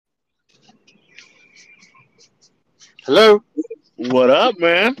Hello. What up,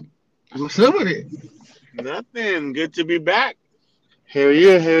 man? What's up with it? Nothing. Good to be back. Hell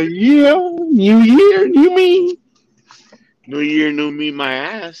yeah, hell yeah. New year, new me. New year, new me, my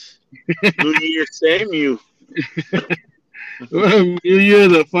ass. New year, same you. New year,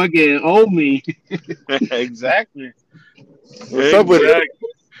 the fucking old me. Exactly. What's up with it? Exactly.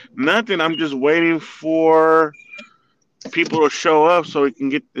 Nothing. I'm just waiting for people to show up so we can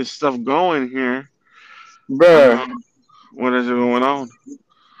get this stuff going here. Bruh, Um, what is it going on?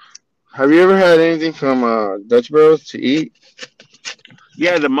 have you ever had anything from Dutch Bros to eat?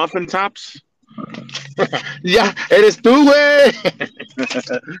 Yeah, the muffin tops. Yeah, eres tú, güey.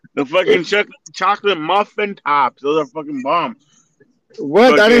 The fucking chocolate muffin tops. Those are fucking bomb.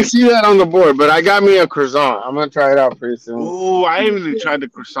 What? I didn't Fucking. see that on the board, but I got me a croissant. I'm gonna try it out pretty soon. Ooh, I haven't even tried the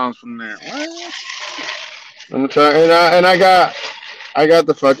croissants from there. What? I'm gonna try, and I got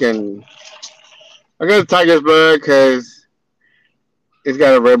the fucking, I got the Tiger's Blood because it's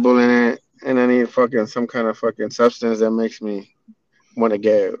got a Red Bull in it, and I need fucking some kind of fucking substance that makes me want to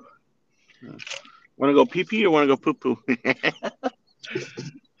go. Want to go pee pee or want to go poo poo?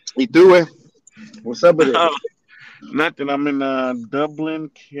 Y tú, güey. What's up with it? Nothing. I'm in Dublin,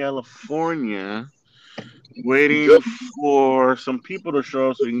 California, waiting Good. for some people to show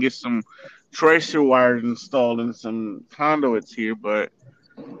up so we can get some tracer wires installed and some conduits here, but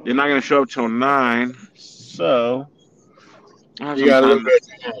they're not going to show up till 9. So I have You some got a time. little bit of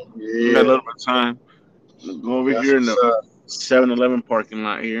time. I got a Yeah, little bit of time. Go over that's here in what's the up. 7-Eleven parking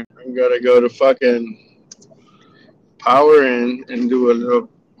lot here. I'm gonna go to fucking Power In and do a little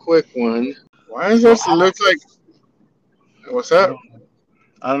quick one. Why does So this look like? What's I up? don't,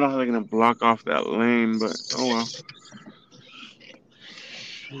 I don't know how they're going to block off that lane, but oh well.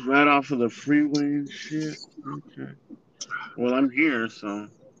 Right off of the freeway and shit. Okay. Well, I'm here, so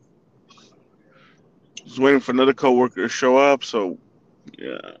just waiting for another coworker to show up. So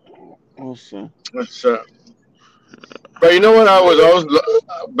yeah. Also, What's up? But you know what? I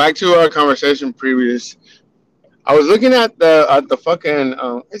was back to our conversation previous. I was looking at the fucking.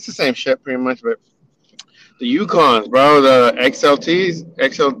 It's the same shit pretty much, but the Yukons, bro. The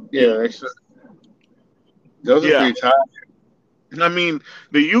XLTs, XL, yeah, yeah, those are yeah. pretty tight. I mean,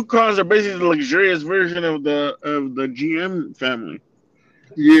 the Yukons are basically the luxurious version of the GM family.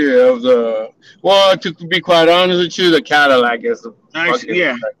 Yeah, of the well, to be quite honest with you, the Cadillac is the Actually, fucking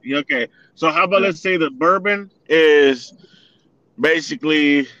yeah. Yeah, okay. So how about let's say the bourbon is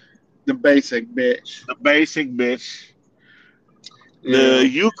basically the basic bitch. the basic bitch. The Yeah,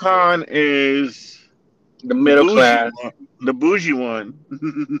 Yukon is the the middle bougie class. one. The bougie one.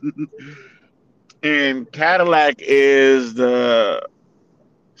 And Cadillac is the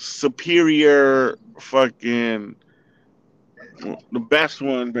superior fucking the best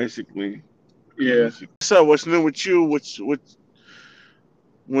one basically. Yeah, So what's new with you? What's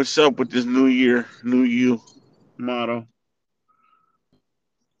up with this new year, new you motto?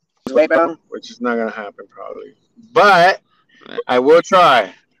 which is not gonna happen probably, but I will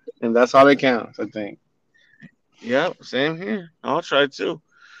try, and that's all that counts. I think. Yep, same here. I'll try too.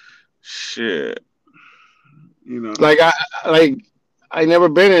 Shit, you know. Like I never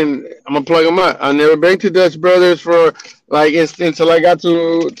been in. I'm gonna plug them up. I never been to Dutch Brothers for like until I got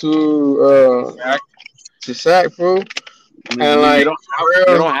to Sac, bro, and They like don't have for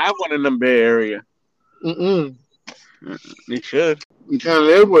they real, don't have one in the Bay Area. mm-mm, They should. you can't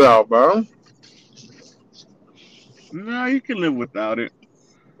live without, bro. No, you can live without it.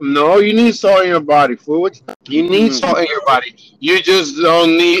 No, you need salt in your body, fool. You You can need live salt in without your body. You just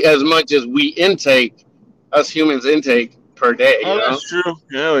don't need as much as we intake, us humans intake per day. Oh, that's true.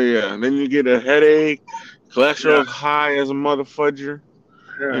 Hell yeah. Then you get a headache, Yeah, cholesterol's high as a motherfudger.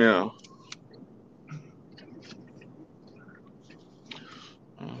 yeah. Yeah.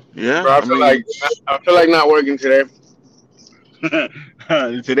 Yeah, Bro, I mean, I feel like not working today.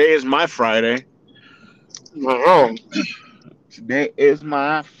 today is my Friday. Oh, Today is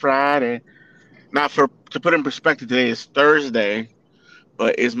my Friday. Not for to put in perspective, today is Thursday,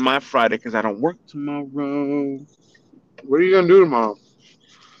 but it's my Friday because I don't work tomorrow. what are you gonna do tomorrow?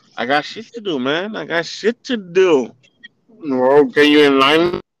 I got shit to do, man. I got shit to do. Well, can you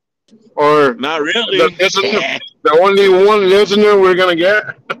enlighten or Not the really. listener, the only one listener we're gonna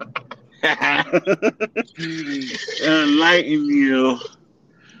get? Enlighten you.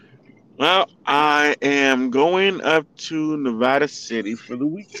 Well, I am going up to Nevada City for the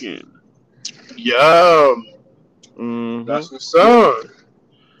weekend. Yo, Hmm. that's what's up.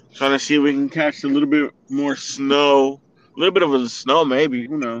 Trying to see if we can catch a little bit more snow. A little bit of a snow, maybe.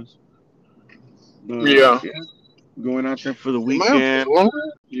 Who knows? But Yeah. yeah, going out there for the Man, weekend. fool.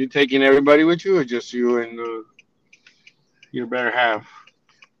 You taking everybody with you, or just you and Your better half.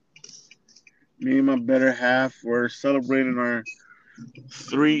 Me and my better half were celebrating our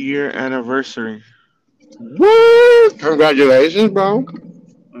 3-year anniversary. What? Congratulations, bro.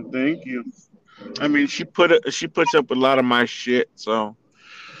 Thank you. I mean, she puts up with a lot of my shit, so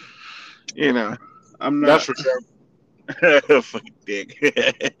you know, I'm That's not for sure. fuck dick.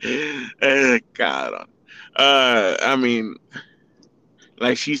 God, I mean,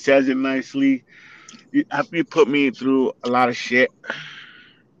 like she says it nicely. After you put me through a lot of shit,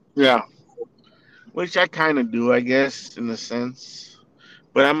 Yeah. which I kind of do, I guess, in a sense.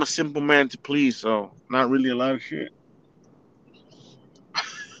 But I'm a simple man to please, so not really a lot of shit.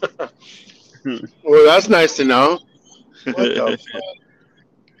 Well, that's nice to know. What the fuck?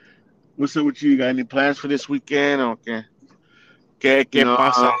 What's up with you? You got any plans for this weekend? Okay. ¿Qué No.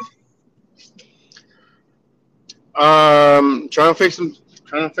 pasa? Trying to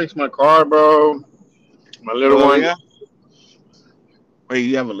trying to fix my car, bro. My little one. Todavía? Wait,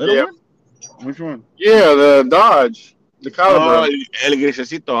 you have a little Yeah. one? Which one? Yeah, the Dodge, the Oh, Caliber. el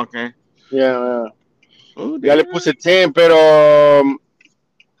grisecito, okay. Yeah, yeah. Oh, Ya le damn. puse 10, pero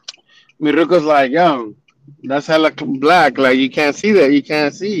mi Rico's like, yo, that's hella black. Like, you can't see that. You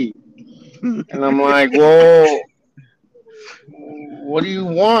can't see. And I'm like, well, what do you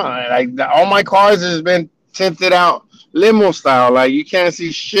want? Like, all my cars has been tinted out limo style. Like, you can't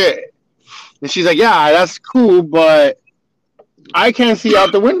see shit. And she's like, yeah, that's cool, but I can't see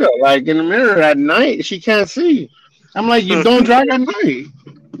out the window. Like, in the mirror at night, she can't see. I'm like, you don't drive at night.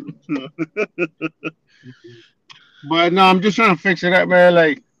 But no, I'm just trying to fix it up, man.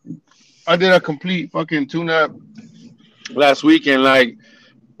 Like, I did a complete fucking tune up last weekend. Like,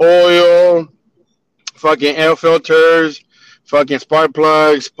 oil, fucking air filters, fucking spark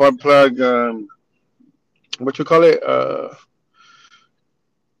plug, what you call it?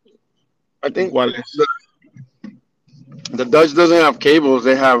 I think ¿Cuáles? the, the Dutch doesn't have cables.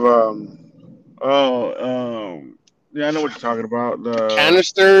 They have Oh, yeah, I know what you're talking about.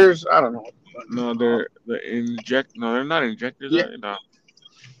 canisters. I don't know. What it's No, called. they're the inject. No, they're not injectors. Yeah. Are they? No.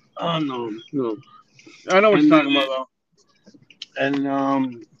 Oh no, no. I know what And you're talking about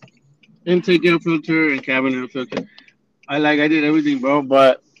though. intake air filter and cabin air filter. I did everything, bro.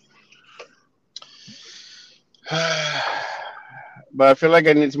 But but I feel like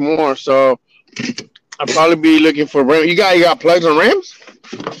I need more. So I'll probably be looking for rim. You got plugs on rims?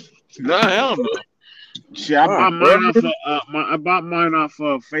 No, hell no. See, Oh, bro. I bought mine off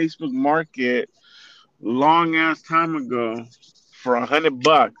of Facebook Market long ass time ago for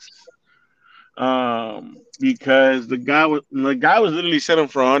 $100. Because the guy was literally selling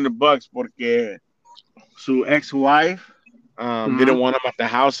for $100 porque su ex-wife Mhm. didn't want him at the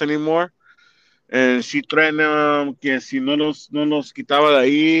house anymore. And she threatened him que si no los quitaba de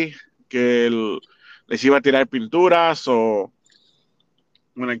ahí, les iba a tirar pinturas. So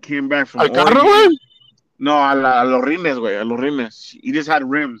when I came back from ¿Al carro, Oregon, güey? no, a los rines, güey, a los rines. He just had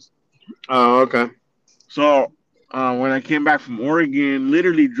rims. Oh, okay. So when I came back from Oregon,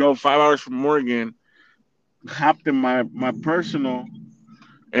 literally drove 5 hours from Oregon, hopped in my personal,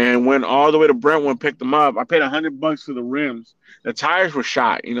 and went all the way to Brentwood, picked them up. I paid $100 for the rims. The tires were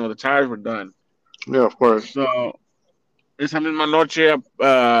shot. The tires were done. Yeah, of course. So esa misma noche,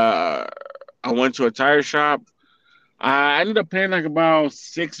 I went to a tire shop. I ended up paying like about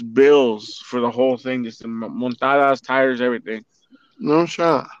 6 bills for the whole thing, just in montadas, tires, everything. No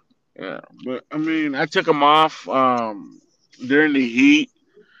shot. Yeah, but I mean, I took them off during the heat,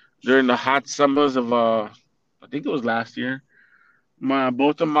 during the hot summers of I think it was last year. My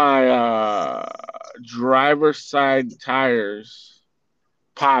both of my driver's side tires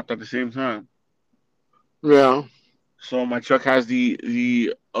popped at the same time. Yeah. So my truck has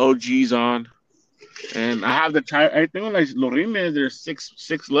the OGs on, and I have the tire. I think like Lorime, there's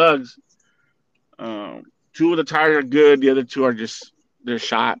six lugs. Two of the tires are good. The other two are just they're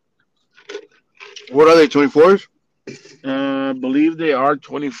shot. What are they, 24s? I believe they are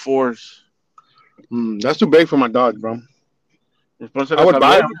 24s. That's too big for my dog, bro. Response a I la would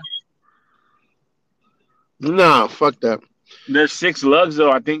buy salud. them. Nah, fuck that. There's 6 lugs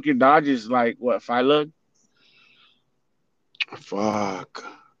though. I think your Dodge is like what 5 lug? Fuck.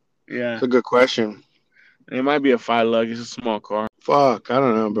 It's Yeah, a good question. it might be a 5 lug. It's a small car. Fuck, I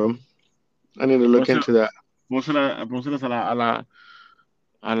don't know, bro. I need to look Pónsela, into that. pónselas a la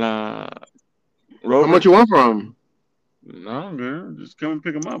How much rover. you want from 'em? No, man, just come and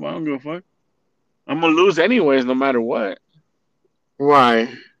pick them up. I don't give a fuck. I'm gonna lose anyways, no matter what.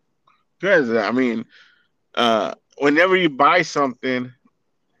 Why? Cause I mean, whenever you buy something,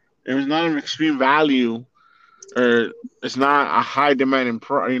 if it's not an extreme value or it's not a high demand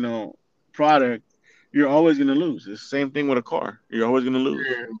product, you're always gonna lose. It's the same thing with a car. You're always gonna lose.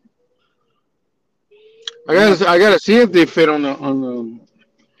 Yeah. I'm not. I gotta see if they fit on the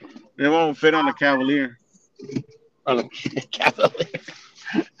They won't fit on the Cavalier. on the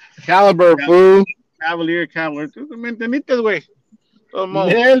caliber Cal- fool. Cavalier. Tú me entendiste, güey. Todos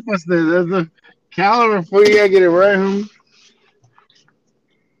modos. Yeah, that's the caliber fool. You gotta get it right, home.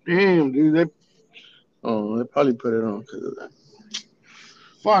 Damn, dude. They probably put it on because of that.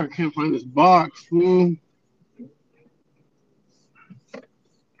 Fuck, I can't find this box, fool.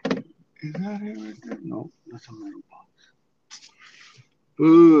 Is that it right there? No, that's a metal box.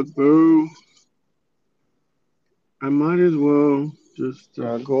 Boo. I might as well just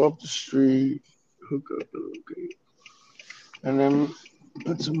go up the street, hook up the little gate, and then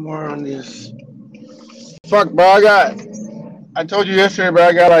put some more on this. Fuck, bro. I told you yesterday, but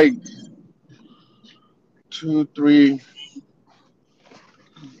I got like two, three,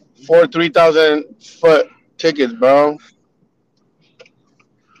 four, 3,000 foot tickets, bro.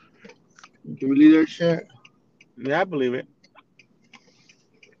 Can you believe that shit? Yeah, I believe it.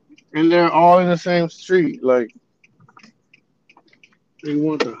 And they're all in the same street. Like, they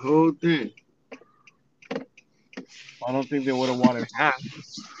want the whole thing. I don't think they would have wanted half.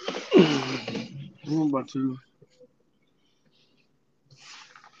 I'm about to.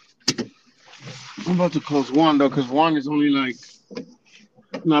 I'm about to close one though, cause one is only like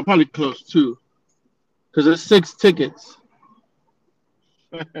no, I probably close two, cause there's 6 tickets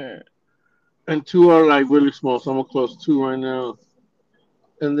and two are like really small, so I'm gonna close two right now,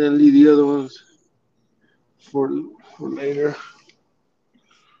 and then leave the other ones for for later.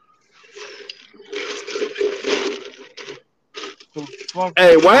 The fuck?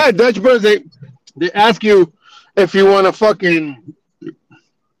 Hey, why at Dutch Bros they ask you if you want a fucking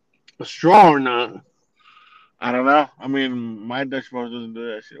a straw or not? I don't know. I mean, my Dutch Bros doesn't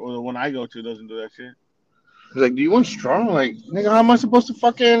do that shit. Or the one I go to doesn't do that shit. He's like, do you want straw? I'm like, nigga, how am I supposed to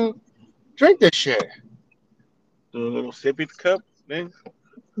fucking drink this shit? The little sippy cup thing.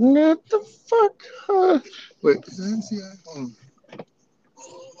 What the fuck? Wait, let me see.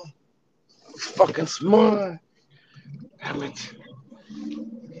 It's fucking small. Damn it.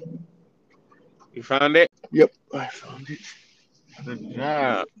 You found it? Yep, I found it. Good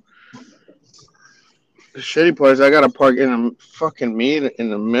job. The shitty part is I gotta park in the fucking meat in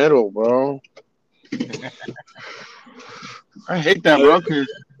the middle, bro. I hate that, bro, because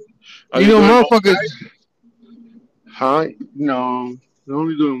Are you you know, doing both? motherfuckers. Huh? No, they're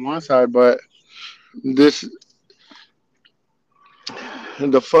only doing one side, but this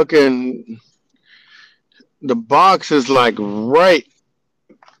the fucking the box is like right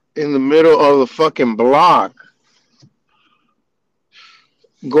in the middle of the fucking block,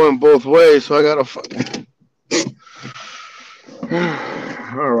 going both ways. So I gotta fucking.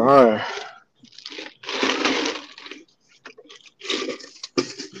 All right.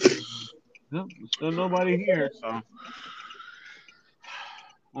 Nope, there's still nobody here, so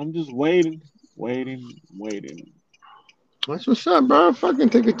I'm just waiting. That's what's up, bro. Fucking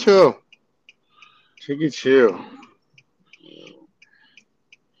take a chill. Take a chill.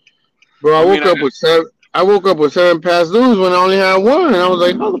 Bro, I mean, I I woke up with 7 past dues when I only had one, and I was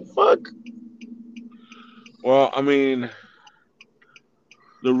like, "How the fuck?" well, I mean,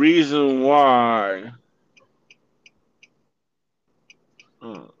 the reason why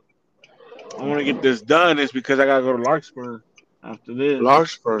uh, I want to get this done is because I gotta go to Larkspur after this.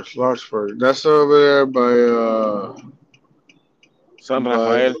 Larkspur. That's over there San by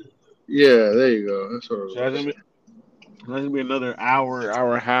Rafael. yeah. There you go. That's what it So that's was. gonna be another hour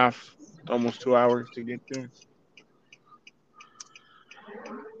and a half, almost 2 hours to get there.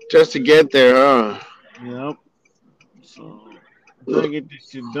 Just to get there, huh? Yep. So I'm trying to get this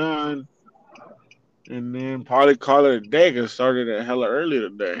shit done, and then probably call it a day because started at hella early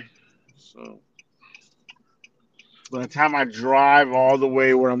today. So by the time I drive all the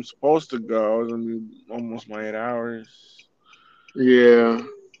way where I'm supposed to go, it's gonna be almost my 8 hours. Yeah.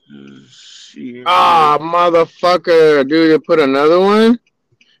 Shit, man. Ah, motherfucker, dude! They put another one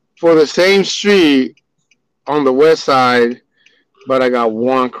for the same street on the west side, but I got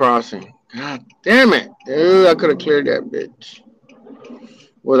one crossing. God damn it, dude! I could have cleared that bitch.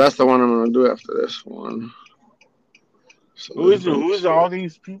 Well, that's the one I'm gonna do after this one. So Who let's is it? bring Who this is all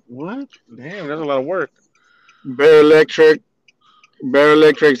these people? What? Damn, that's a lot of work. Bear Electric. Bear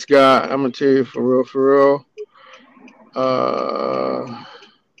Electric's got. I'm gonna tell you for real, for real. Uh,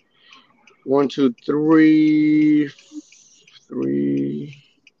 one, two, three, three.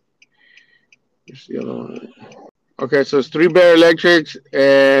 Where's the other one? Okay, so it's three Bear Electrics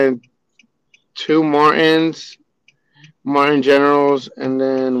and two Martins, Martin Generals, and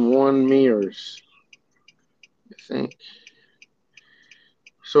then one Mears. think.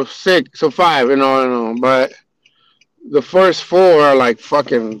 So six, so five in all. But the first four are like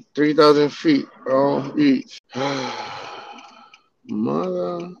fucking 3,000 feet, bro, each.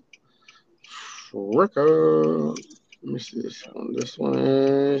 Mother fricker. Let me see this one. This one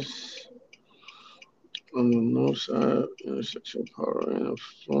is on the north side, intersection power and a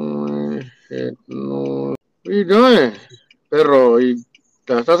flowing head north. What are you doing? Perro,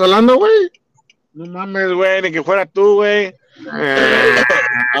 ¿te estás hablando, güey? No mames, güey, ni que fuera tú, güey. Eh,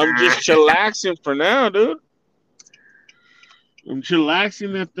 I'm just chillaxing for now, dude. I'm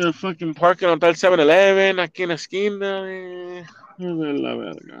chillaxing at the fucking parking on tal 7-Eleven, aquí en la esquina. De la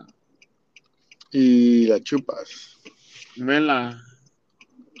verga. y la chupas. Mela,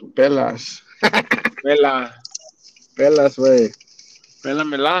 Pelas. mela, Pelas, güey.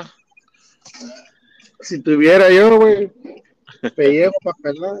 pélamela. Si tuviera yo, güey, pellejo para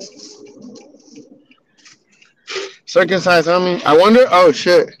pelar. Circumcised on me. I wonder. Oh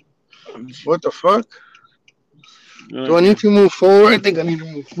shit. What the fuck? Do I need to move forward? I think I need to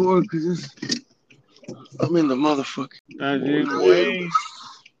move forward because I'm in the motherfucker. Estás bien, güey.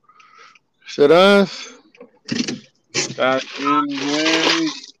 ¿Serás? Estás bien, güey.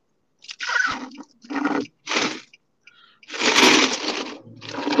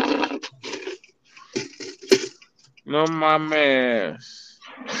 No mames.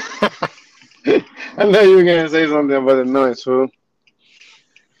 I know you were gonna say something about the noise, fool.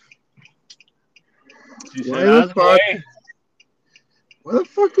 Si Why the serás, fuck? güey. What the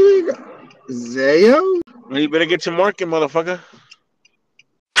fuck do you got? Zayo? Well, you better get to market, motherfucker.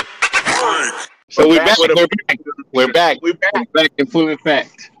 So we're back. Back with a We're back. We're back. we back We're back in full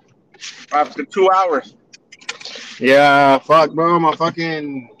effect. after 2 hours. Yeah, fuck, bro. My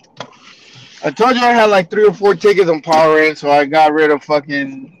fucking. I told you I had like 3 or 4 tickets on Power Rent, so I got rid of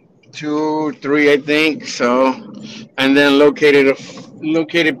fucking two, three, I think. So, and then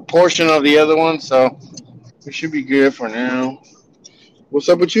located portion of the other one. So we should be good for now. What's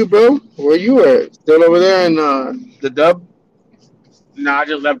up with you, bro? Where you at? Still over there in the dub? No, I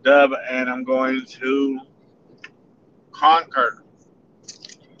just left Dub and I'm going to Concord.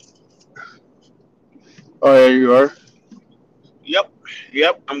 Oh, yeah, you are. Yep,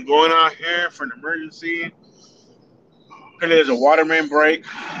 yep. I'm going out here for an emergency. There's a water main break.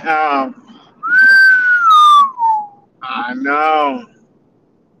 I know.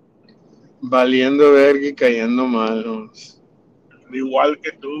 Valiendo verga y cayendo malos. Igual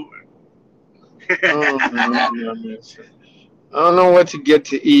que tú. Oh, no, no, no. I don't know what to get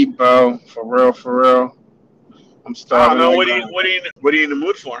to eat, bro. For real, for real. I'm I don't starving know. like What are you in the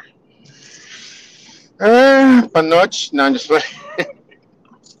mood for? panoch. No, I'm just playing.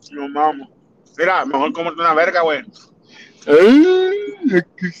 No, mama. Mira, mejor comerte una verga, güey. ¿Qué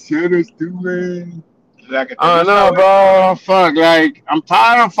quisieras tú, man? La que te I don't gusta, know, güey. bro. Fuck, like, I'm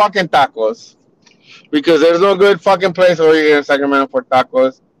tired of fucking tacos. Because there's no good fucking place over here in Sacramento for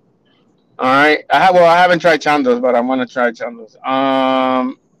tacos. Alright. I haven't tried Chandos, but I'm gonna try Chandos.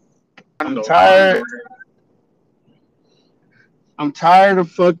 I'm Ando, tired. I'm tired of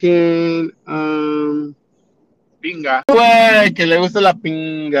fucking pinga. güey, que le gusta la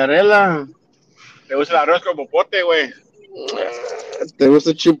pingarela. Te gusta el arroz con popote, güey. Te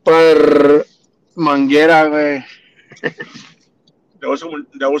gusta chupar manguera, güey.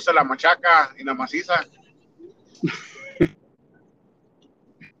 Te gusta la machaca y la maciza.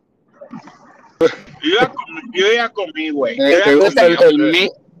 Yo ya comí, güey. Yo ya Te gusta comí. I'm good.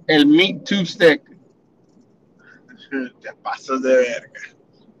 el meat tube stick. Te pasas de verga.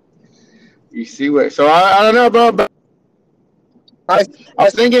 You see what? So I don't know, bro. But I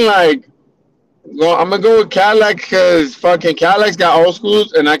was thinking like, I'm gonna go with Cadillac because fucking Cadillac's got old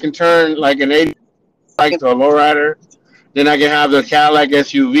schools, and I can turn like an 80 like to a lowrider. Then I can have the Cadillac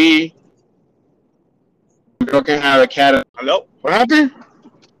SUV. Girl can have a Cadillac. Hello? What happened?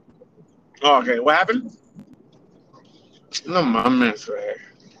 Oh, okay. What happened? No mames, güey.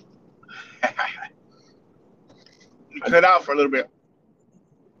 You cut out for a little bit.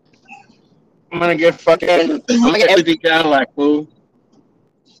 I'm gonna get fucking. I'm gonna get everything Cadillac, fool.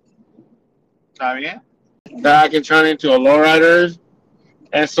 ¿Está bien? That I can turn into a lowrider.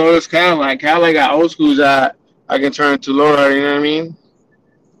 And so does Cadillac. Cadillac got old schools that I can turn into lowrider. You know what I mean?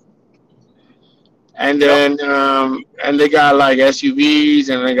 And Yep. then and they got like SUVs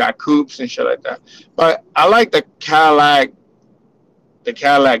and they got coupes and shit like that. But I like the Cadillac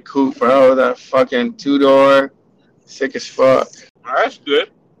coupe, bro. The fucking 2 door, sick as fuck. Oh, that's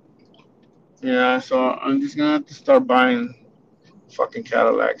good. Yeah, so I'm just gonna have to start buying fucking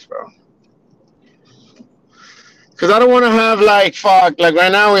Cadillacs, bro. Cause I don't want to have like fuck like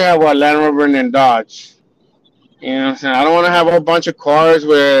right now we have what Land Rover and then Dodge. You know what I'm saying? I don't want to have a whole bunch of cars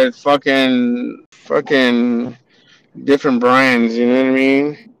with fucking different brands. You know what I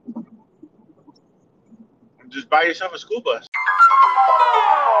mean? Just buy yourself a school bus.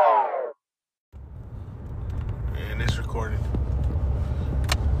 And it's recorded.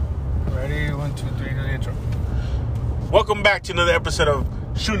 Ready? 1, 2, 3, do the intro. Welcome back to another episode of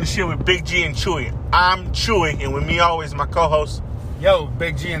Shooting Shit with Big G and Chuy. I'm Chuy, and with me always my co-host. Yo,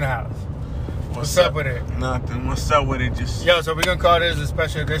 Big G in the house. What's up with it? Nothing. What's up with it? Just so we're gonna call this a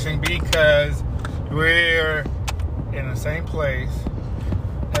special edition because we're in the same place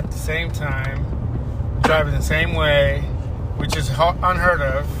at the same time, driving the same way, which is unheard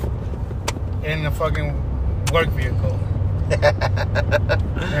of in a fucking work vehicle.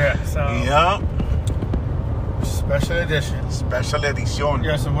 Yeah. So. Yep. Special edition. Special edition.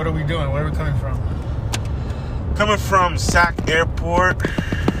 Yeah. So what are we doing? Where are we coming from? Coming from Sac Airport.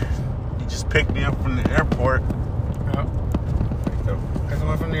 He just picked me up from the airport. Yep. I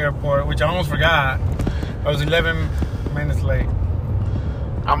went from the airport, which I almost forgot. I was 11 minutes late.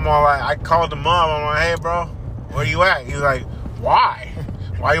 I'm all like, I called him up. I'm like, hey, bro, where you at? He's like, why?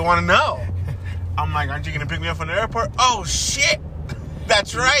 Why you want to know? I'm like, aren't you going to pick me up from the airport? Oh, shit.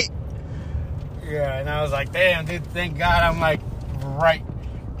 That's right. Yeah, and I was like, damn, dude, thank God. I'm like, right.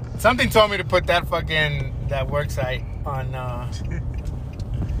 Something told me to put that work site on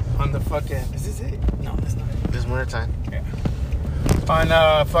the fucking, is this it? No, that's not it. This is winter time. Yeah. On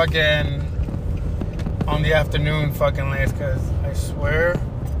the afternoon fucking lanes, because I swear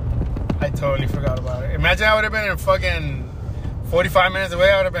I totally forgot about it. Imagine I would have been in fucking 45 minutes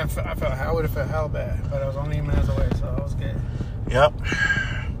away. I would have felt hell bad, but I was only minutes away, so I was good. Yep.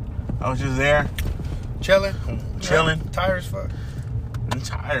 I was just there. Chilling. Yeah, tired as fuck. I'm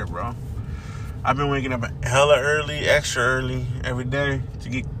tired, bro. I've been waking up hella early, extra early, every day to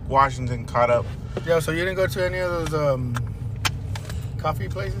get Washington caught up. Yo, so you didn't go to any of those coffee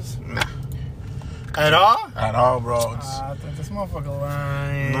places? Nah. At all? At all, bro. I think this motherfucker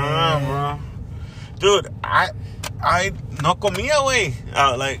lying. Nah, bro. Dude, I no comía, wey.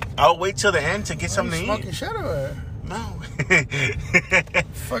 Like, I'll wait till the end to get something to smoking eat. Shit or No.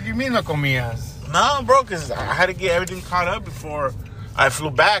 Fuck you mean no comías? No, bro, because I had to get everything caught up before I flew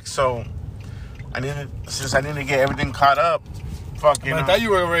back, so since I didn't get everything caught up, fuck, you know. I thought you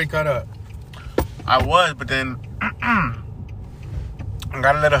were already caught up. I was, but then I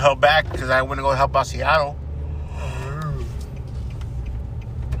got a little help back because I went to go help out Seattle.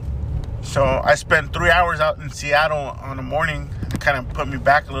 So I spent 3 hours out in Seattle on the morning. It kind of put me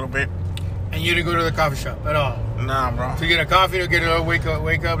back a little bit. And you didn't go to the coffee shop at all? Nah, bro. To get a coffee, to get a little wake up,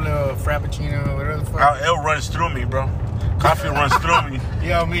 little frappuccino, whatever the fuck. It runs through me, bro. Coffee runs through me.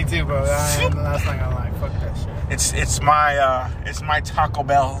 Yo, me too, bro. That's not gonna lie. Fuck that shit. It's my Taco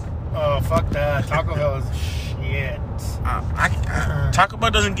Bell. Oh, fuck that. Taco Bell is shit. Taco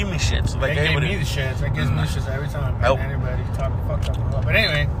Bell doesn't give me shit. So like, they give me the shit. It gives me shit every time. Nope. Anybody talk fuck Taco Bell. But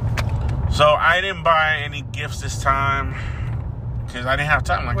anyway. So I didn't buy any gifts this time because I didn't have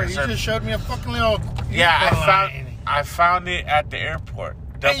time. Like I said, you just showed me a fucking little. Yeah, I found it at the airport.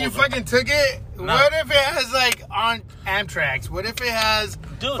 And you fucking took it? No. What if it has, like, on Amtrak's? What if it has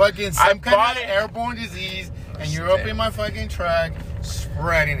Dude, fucking some kind of it. airborne disease and you're up in my fucking truck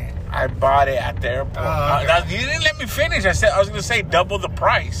spreading it? I bought it at the airport. Okay. You didn't let me finish. I was going to say double the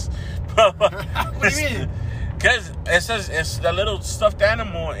price. What do you mean? Because it says it's the little stuffed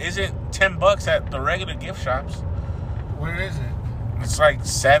animal isn't $10 at the regular gift shops. What is it? It's like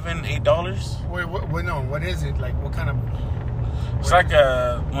 $7, $8. Wait, no, what is it? Like, what kind of... It's like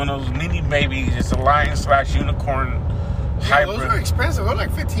one of those mini babies. It's a lion/unicorn hybrid. Those are expensive. They're like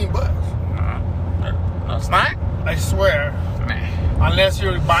 $15. No, it's not. I swear. Nah. Unless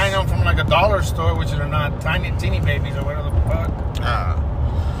you're buying them from like a dollar store, which are not teeny babies or whatever the fuck.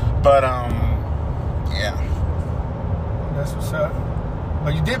 But yeah. That's what's up.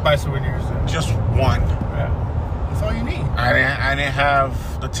 But you did buy souvenirs then. Just one. Yeah. That's all you need. I didn't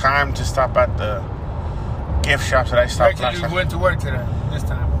have the time to stop at the gift shops that I stopped last You time. went to work today, this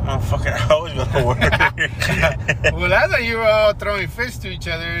time. Motherfucker, I always go to work. Well, last time you were all throwing fish to each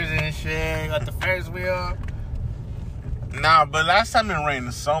other and shit. Got the Ferris wheel. Nah, but last time it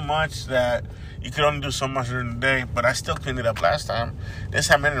rained so much that you could only do so much during the day. But I still cleaned it up last time. This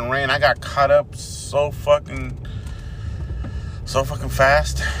time it didn't rain. I got caught up so fucking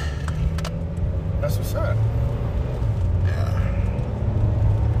fast. That's what's up. Yeah.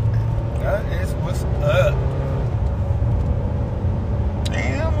 That is what's up.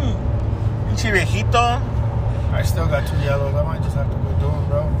 Damn. Pinche viejito. I still got 2 yellows. I might just have to go do them,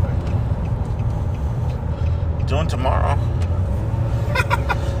 bro. Doing tomorrow.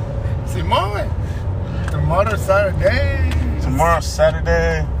 Simone. tomorrow's Saturday. Tomorrow's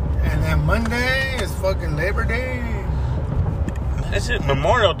Saturday. And then Monday is fucking Labor Day. Is it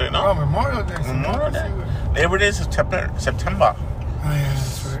Memorial Day, no? Oh, Memorial Day. Memorial Day. Labor Day is September. Oh, yeah,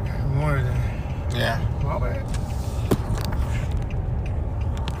 that's right. Memorial Day. Yeah. My bad.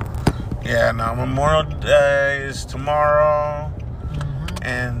 Yeah, no, Memorial Day is tomorrow. Mm-hmm.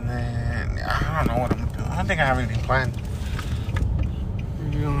 And then, I don't know what I'm going to do. I don't think I have anything planned.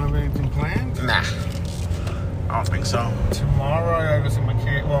 You don't have anything planned? Nah. I don't think so. Tomorrow, I gotta go see my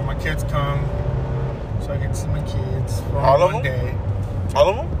kids. Well, my kids come. So I get to see my kids for all of one them? day. All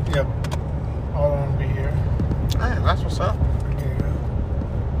of them? Yep. All of them will be here. Man, that's what's up.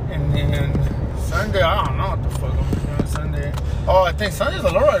 Yeah. And then Sunday, I don't know what the fuck I'm doing Sunday. Oh, I think Sunday's a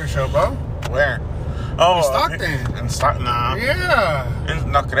lowrider show, bro. Where? Oh, in Stockton. In Stockton? Nah. Yeah.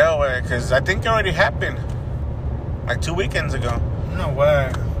 No creo, güey, because I think it already happened. Like 2 weekends ago. No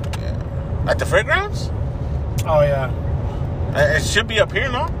way. Yeah. At the fairgrounds? Oh, yeah. It should be up here,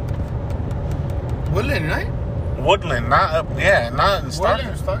 no? Woodland, right? Woodland, not up. Yeah, not in Stockton.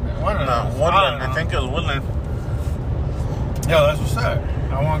 Woodland or Stockton? No, Woodland. I think it was Woodland. Yo, that's what's up.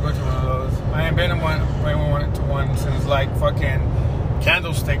 I want to go to one of those. I ain't been to one since like fucking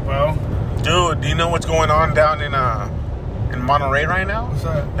Candlestick, bro. Dude, do you know what's going on down in Monterey right now? What's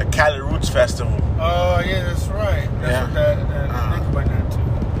that? The Cali Roots Festival. Oh, yeah, that's right. That's what that think about that too.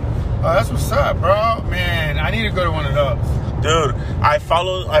 Oh, that's what's up, bro. Man, I need to go to one of those. Dude, I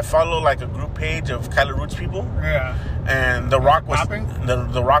follow like a group page of Cali Roots people. Yeah. And The Rock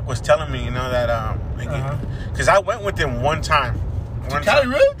was telling me, you know, that because I went with him one time. Cali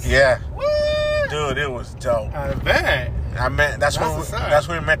Roots? Yeah. What? Dude, it was dope. I bet. That's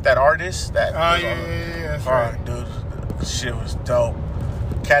where we met that artist. Yeah. That's right. Dude, shit was dope.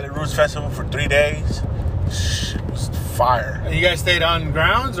 Cali Roots Festival for 3 days. Shit was fire. And you guys stayed on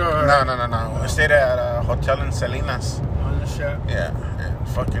grounds or? No. We stayed at a hotel in Salinas. On the ship. Yeah. And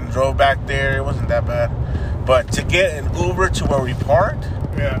fucking drove back there. It wasn't that bad. But to get an Uber to where we parked,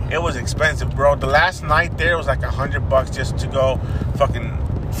 yeah, it was expensive, bro. The last night there was like $100 just to go fucking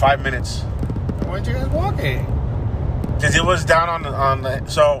 5 minutes. Why'd you guys walk it? Because it was down on the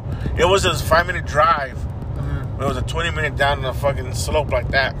so it was a 5-minute drive. It was a 20-minute down the fucking slope like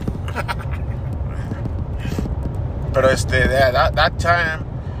that. But that time,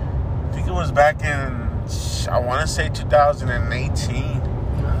 I think it was back in, I want to say 2018.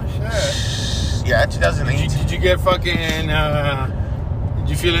 Oh, shit. Yeah, 2018. Did you get fucking, did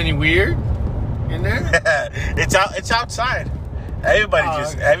you feel any weird in there? It's outside.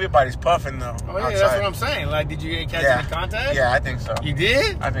 Everybody's puffing though. Oh, yeah, outside. that's what I'm saying. Like, did you catch any contact? Yeah, I think so. You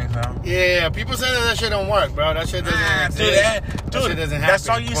did? I think so. Yeah, people say that shit don't work, bro. That shit doesn't dude, that shit doesn't happen. That's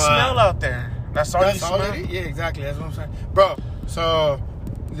all you smell out there. That's all you smell? Yeah, exactly. That's what I'm saying. Bro, so,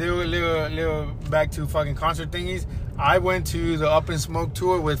 little back to fucking concert thingies. I went to the Up in Smoke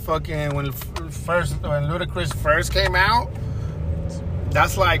tour with fucking, when Ludacris first came out.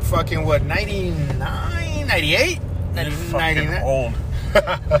 That's like fucking, what, 99, 98? You're fucking old.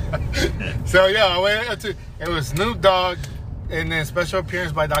 So, yeah, I went to, it was Snoop Dogg, and then special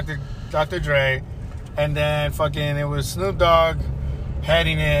appearance by Dr. Dre, and then fucking, it was Snoop Dogg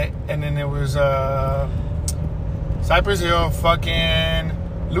heading it, and then it was Cypress Hill, fucking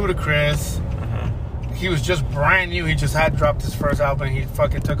Ludacris. He was just brand new. He just had dropped his first album. He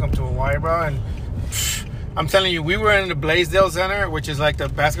fucking took him to Hawaii, bro. And I'm telling you, we were in the Blaisdell Center, which is like the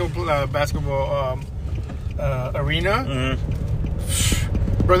basketball arena.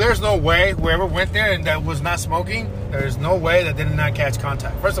 Bro, there's no way whoever went there and that was not smoking, there's no way that did not catch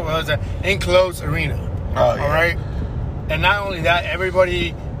contact. First of all, it was an enclosed arena. Oh, yeah. All right? And not only that,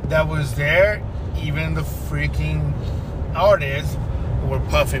 everybody that was there, even the freaking artists, were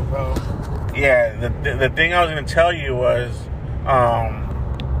puffing, bro. Yeah, the thing I was going to tell you was,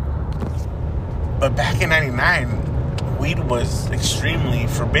 but back in 99, weed was extremely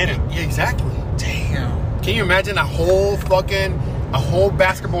forbidden. Yeah, exactly. Damn. Can you imagine a whole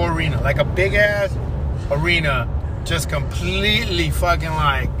basketball arena, like a big ass arena, just completely fucking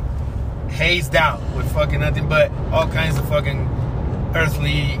like hazed out with fucking nothing but all kinds of fucking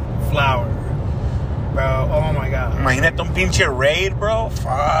earthly flower, bro. Oh my god. Imagínate un pinche raid, bro.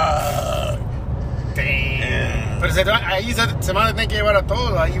 Fuck. Damn. But ahí se van a tener que llevar a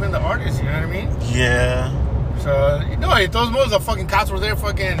todos, like, even the artists, you know what I mean? Yeah. So, no, those modes, the fucking cops were there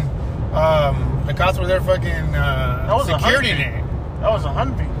fucking, the cops were there fucking, security net. That was a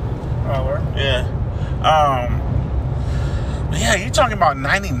Humvee. Oh, where? Yeah. Yeah, you're talking about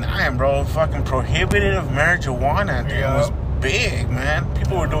 99, bro. Fucking prohibitive marijuana. Dude. It was big, man.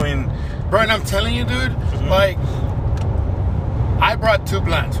 People were doing... Bro, and I'm telling you, dude, like, I brought 2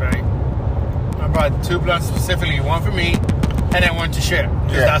 blunts, right? I brought 2 blunts specifically, one for me, and then one to share.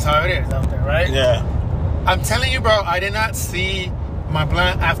 Because that's how it is out there, right? Yeah. I'm telling you, bro, I did not see my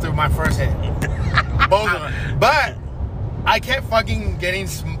blunt after my first hit. Both of them. But I kept fucking getting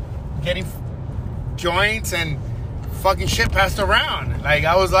joints and fucking shit passed around. Like,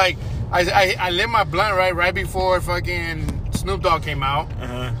 I was like, I lit my blunt right before fucking Snoop Dogg came out.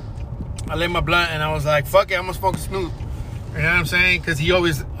 Uh-huh. I lit my blunt and I was like, fuck it, I'm gonna smoke a Snoop. You know what I'm saying? Because he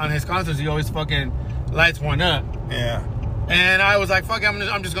always, on his concerts, he always fucking lights one up. Yeah. And I was like, fuck it,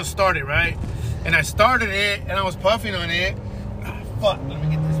 I'm just gonna start it, right? And I started it and I was puffing on it. Fuck, let me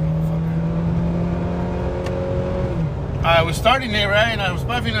get this motherfucker. I was starting it, right? And I was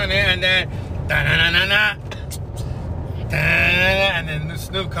puffing on it and then and then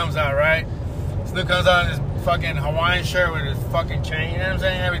Snoop comes out, right? Snoop comes out in his fucking Hawaiian shirt with his fucking chain, you know what I'm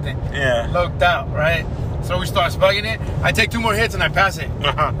saying? Everything. Yeah. Looked out, right? So we start spugging it. I take 2 more hits and I pass it,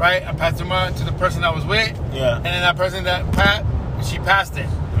 right? I pass them on to the person I was with. Yeah. And then that person that she passed it.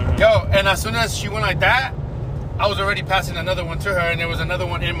 Mm-hmm. Yo, and as soon as she went like that, I was already passing another one to her, and there was another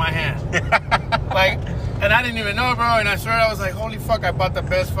one in my hand. Like, and I didn't even know, bro. And I swear, I was like, holy fuck, I bought the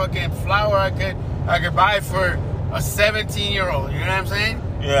best fucking flower I could buy for a 17-year-old. You know what I'm saying?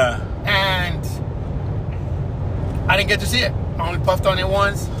 Yeah. And I didn't get to see it. I only puffed on it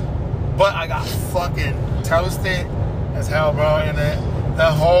once, but I got fucking toasted as hell, bro. And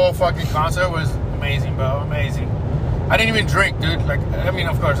the whole fucking concert was amazing, bro. Amazing. I didn't even drink, dude. Like, I mean,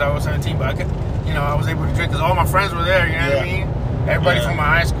 of course, I was 17, but I could, I was able to drink because all my friends were there, you know what I mean? Everybody from my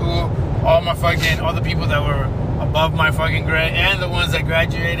high school, all the people that were above my fucking grade, and the ones that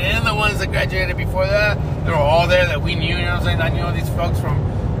graduated, and the ones that graduated before that, they were all there that we knew, you know what I'm saying? I knew all these folks from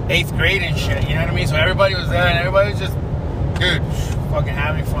 8th grade and shit, you know what I mean? So everybody was there, and everybody was just, dude, fucking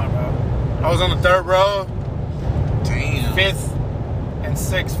having fun, bro. I was on the 3rd row, damn, 5th and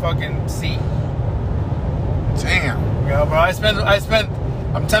 6th fucking seat. Damn. Yeah, bro, I spent,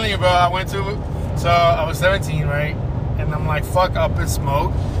 I'm telling you, bro, I was 17, right? And I'm like, fuck up and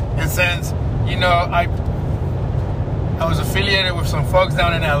smoke. And since, I was affiliated with some folks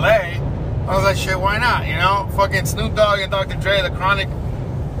down in LA, I was like, shit, why not? Fucking Snoop Dogg and Dr. Dre, the Chronic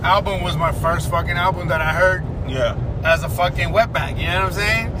album was my first fucking album that I heard. Yeah. As a fucking wetback, you know what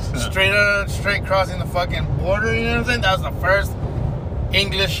I'm saying? Straight crossing the fucking border, you know what I'm saying? That was the first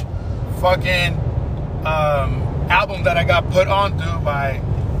English fucking album that I got put onto by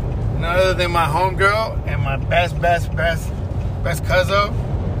none other than my homegirl and my best cousin.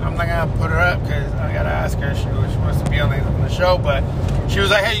 I'm not gonna put her up because I gotta ask her. She wants to be on the show, but she was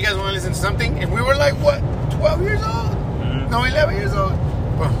like, "Hey, you guys want to listen to something?" And we were like, "What? 12 years old? Mm-hmm. No, 11 years old."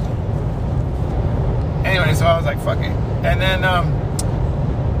 Well, anyway, so I was like, "Fuck it." And then,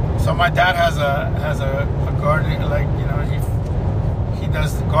 so my dad has a garden, like he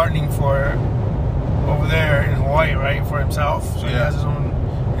does the gardening for over there in Hawaii, right, for himself. So he has his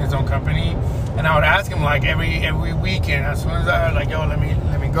own company. And I would ask him like every weekend, as soon as I heard like, yo, let me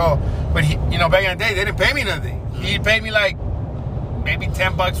go. But he, back in the day, they didn't pay me nothing. He paid me like maybe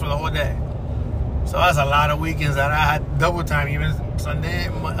 $10 for the whole day. So that's a lot of weekends that I had double time, even Sunday,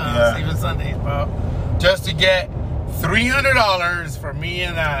 even Sundays, bro, just to get $300 for me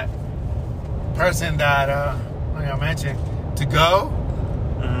and that person that I mentioned to go.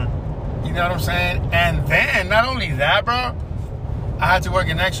 Mm-hmm. You know what I'm saying? And then not only that, bro, I had to work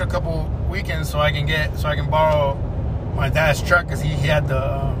an extra couple weekends so I can borrow my dad's truck because he had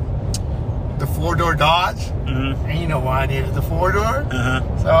the 4-door Dodge, and you know why I needed the 4-door.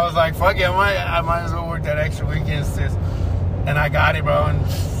 So I was like, fuck it, I might as well work that extra weekends, and I got it, bro. And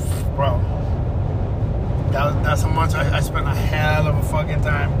bro, that's how much I spent a hell of a fucking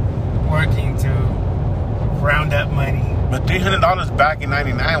time working to round up money. But $300 back in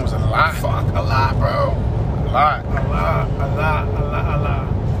 '99 was a lot. Fuck, a lot, bro. A lot.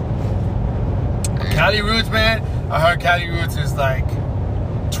 Cali Roots, man. I heard Cali Roots is like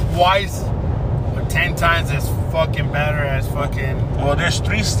twice or 10 times as fucking better as fucking. Well, there's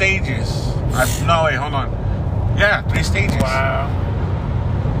 3 stages. No, wait, hold on. Yeah, 3 stages. Wow.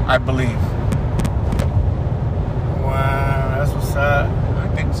 I believe. Wow, that's what's up. I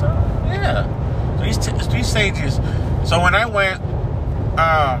think so. Yeah. 3 stages. So when I went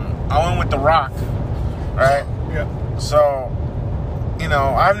with The Rock, right? Yeah. So,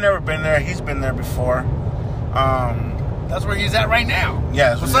 I've never been there. He's been there before. That's where he's at right now.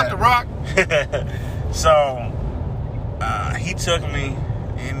 Yeah. What's up, The Rock? So, he took me,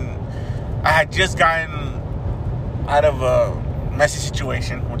 and I had just gotten out of a messy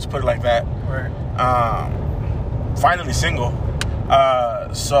situation. Let's put it like that. Right. Finally single.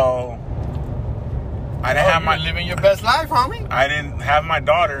 So I didn't have living your best life, homie. I didn't have my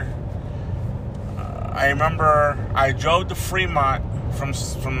daughter. I remember I drove to Fremont from.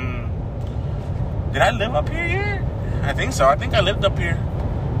 Did I live up here yet? I think so. I think I lived up here.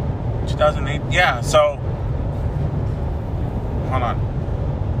 2008. Yeah. So, hold on.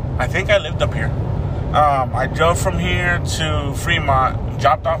 I think I lived up here. I drove from here to Fremont,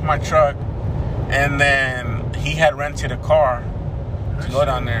 dropped off my truck, and then he had rented a car to go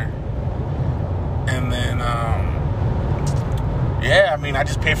down there. And then, yeah, I mean, I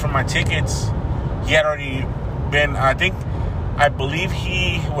just paid for my tickets. He had already been, I believe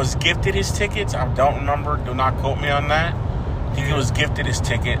he was gifted his tickets. I don't remember. Do not quote me on that. I think he was gifted his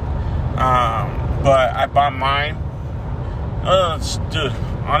ticket. But I bought mine. Dude,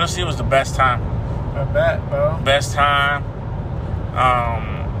 honestly, it was the best time. I bet, bro. Best time.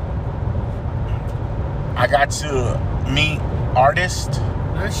 I got to meet artists.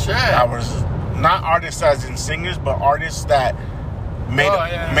 Good shit. I was not artists as in singers, but artists that made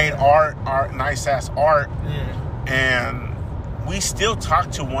art, nice ass art. Yeah. And we still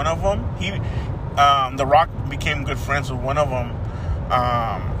talk to one of them. The Rock became good friends with one of them,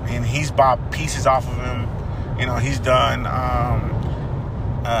 and he's bought pieces off of him. You know, he's done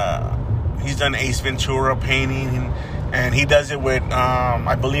Ace Ventura painting, and he does it with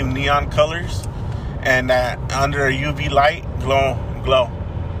I believe neon colors, and under a UV light, glow.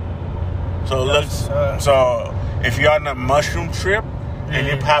 So it looks. So if you're on a mushroom trip and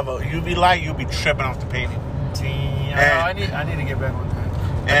you have a UV light, you'll be tripping off the painting. I need to get back on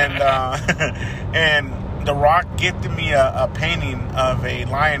that. And The Rock gifted me a painting of a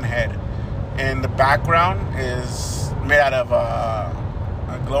lion head, and the background is made out of a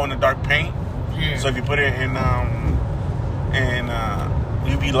glow-in-the-dark paint. Yeah. So if you put it in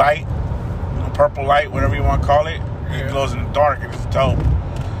UV light, purple light, whatever you want to call it, it glows in the dark, and it's dope.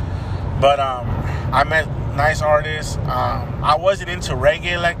 But I met nice artists. I wasn't into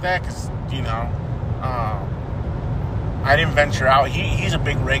reggae like that because, you know, I didn't venture out. He's a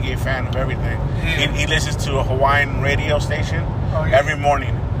big reggae fan of everything. Yeah. He listens to a Hawaiian radio station every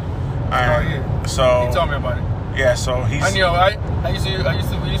morning. So he told me about it. Yeah, so he's. We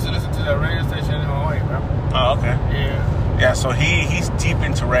used to listen to that radio station in Hawaii, bro. Oh, okay. Yeah. Yeah, so he's deep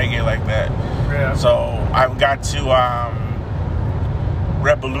into reggae like that. Yeah. So I got to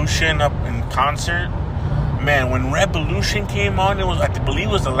Revolution up in concert. Man, when Revolution came on, I believe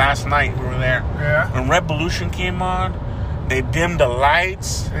it was the last night we were there. Yeah. When Revolution came on, they dimmed the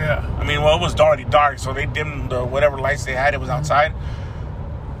lights. Yeah. I mean, well, it was already dark, so they dimmed whatever lights they had. It was outside.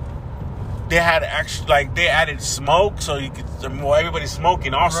 They had they added smoke, so you could. Everybody's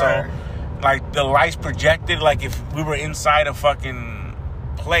smoking also. Right. Like the lights projected, like if we were inside a fucking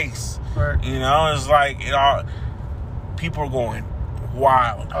place. Right. You know, it's like people are going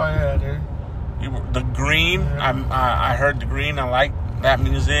wild. Oh yeah, dude. The Green, I heard The Green. I like that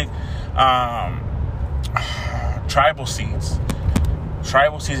music. Tribal Seeds.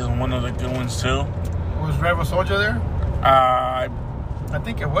 Tribal Seeds is one of the good ones too. Was Rebel Soldier there? I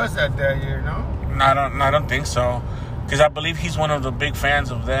think it was that year. No. I don't think so, because I believe he's one of the big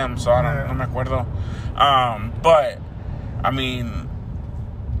fans of them. So I don't. No me acuerdo. But I mean,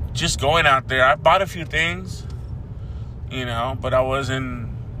 just going out there, I bought a few things, you know, but I wasn't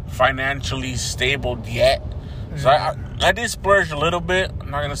financially stable yet. So I did splurge a little bit. I'm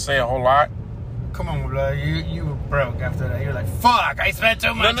not gonna say a whole lot. Come on, bro. You were broke after that. You're like, fuck, I spent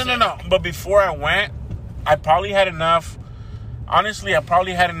too much. No. But before I went, I probably had enough. Honestly, I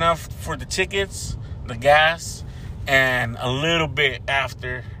probably had enough for the tickets, the gas, and a little bit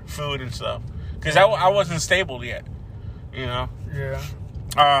after food and stuff. Because I wasn't stable yet, you know? Yeah.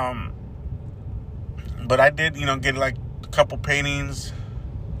 But I did, you know, get like a couple paintings.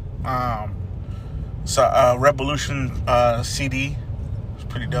 Revolution CD. It's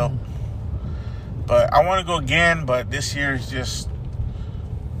pretty dope. But I want to go again, but this year is just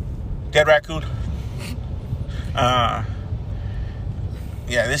Dead Raccoon.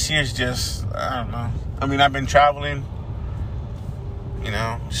 Yeah, this year's just, I don't know. I mean, I've been traveling. You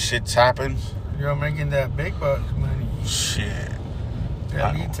know, shit's happens. You're making that big bucks money. Shit.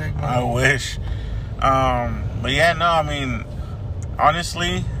 I wish. But yeah, no, I mean,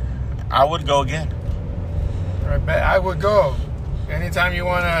 honestly, I would go again. I bet I would go. Anytime you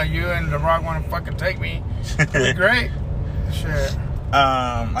and The Rock wanna fucking take me, it'd be great. Shit.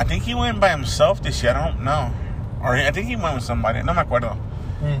 I think he went by himself this year. I don't know. Or I think he went with somebody. No me acuerdo.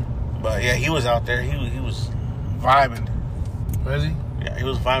 But yeah, he was out there. He was vibing. Was he? Yeah, he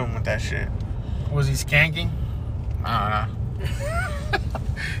was vibing with that shit. Was he skanking? I don't know.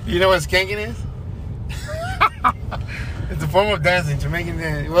 You know what skanking is? It's a form of dancing, Jamaican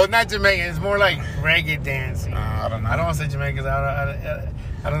dance. Well, not Jamaican. It's more like reggae dancing. I don't know. I don't want to say Jamaican.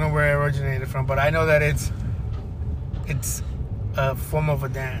 I don't know where it originated from, but I know that it's a form of a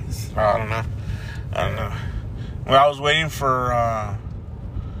dance. I don't know. Well, I was waiting for,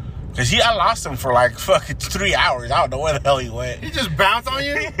 cause I lost him for like fucking 3 hours. I don't know where the hell he went. He just bounced on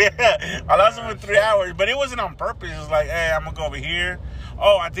you? Yeah, I lost him for 3 hours, but it wasn't on purpose. It was like, hey, I'm gonna go over here.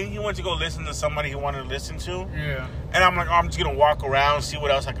 Oh, I think he went to go listen to somebody he wanted to listen to. Yeah. And I'm like, oh, I'm just gonna walk around, see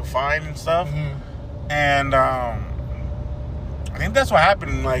what else I can find and stuff. Mm-hmm. And I think that's what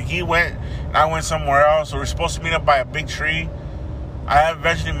happened. Like, he went, and I went somewhere else. We were supposed to meet up by a big tree. I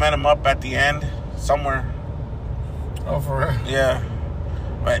eventually met him up at the end, somewhere. Oh, for real? Yeah.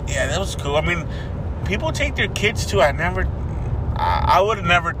 But, yeah, that was cool. I mean, people take their kids, too. I would have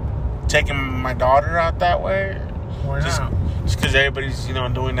never taken my daughter out that way. Why not? Just because everybody's,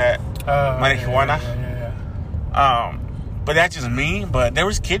 doing that marijuana. Yeah. But that's just me. But there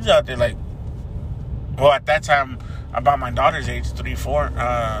was kids out there, like, well, at that time, about my daughter's age, 3.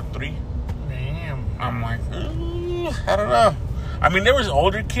 Damn. I'm like, I don't know. I mean, there was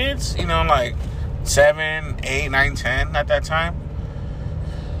older kids, like 7, 8, 9, 10 at that time.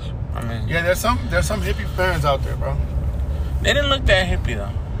 I mean, yeah, there's some hippie parents out there, bro. They didn't look that hippie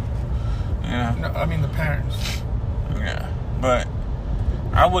though. Yeah. No, I mean the parents. Yeah, but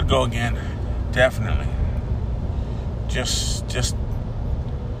I would go again, definitely. Just,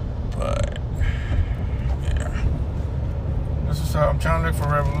 but yeah. This is I'm trying to look for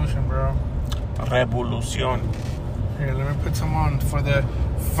Revolution, bro. Revolution. Here, let me put some on for the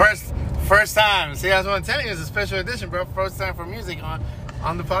first time. See, that's what I'm telling you. It's a special edition, bro. First time for music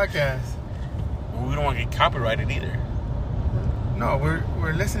on the podcast. Well, we don't want to get copyrighted either. No,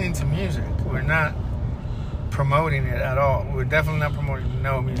 we're listening to music. We're not promoting it at all. We're definitely not promoting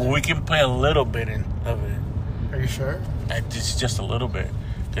no music. Well, we can play a little bit of it. Are you sure? Just a little bit,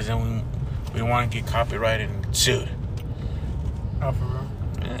 because then we want to get copyrighted and get sued. Oh, for real?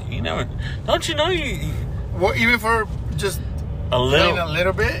 Yeah, you never. Don't you know you? Well, even for just a little, playing a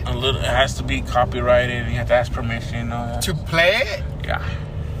little bit. A little. It has to be copyrighted, and you have to ask permission. To play it? Yeah.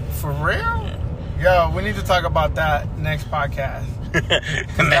 For real? Yeah. Yo, we need to talk about that next podcast.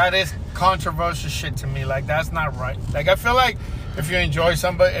 That is controversial shit to me. Like, that's not right. Like, I feel like if you enjoy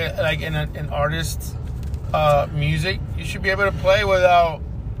somebody, like an artist's music, you should be able to play without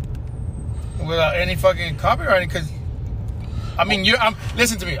any fucking copywriting. Because, I mean,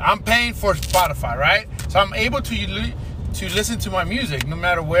 listen to me. I'm paying for Spotify, right? So I'm able to listen to my music no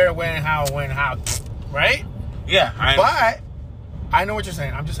matter where, when, how, right? Yeah. But I know what you're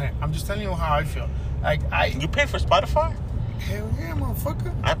saying. I'm just telling you how I feel. Like, You pay for Spotify? Hell yeah,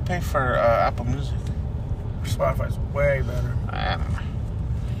 motherfucker. I pay for Apple Music. Spotify's way better. I don't know.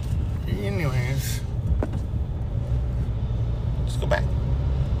 Anyways. Just go back.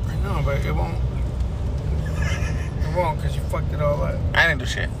 I know, but it won't. It won't, because you fucked it all up. I didn't do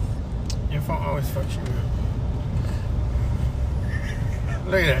shit. Your phone always fucks you up.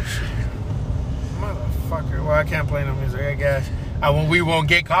 Look at that shit. Motherfucker. Well, I can't play no music, I guess. We won't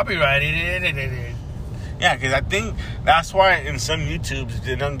get copyrighted. Yeah, because I think that's why in some YouTubes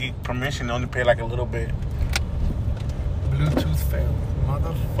they don't get permission. They only pay like a little bit. Bluetooth failed.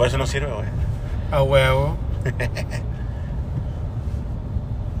 Motherfucker. Por eso no sirve, güey. Oh, well.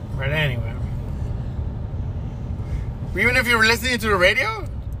 But anyway. Even if you're listening to the radio?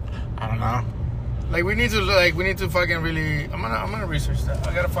 I don't know. Like, we need to fucking really... I'm gonna research that.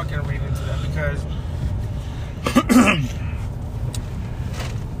 I gotta fucking read into that because...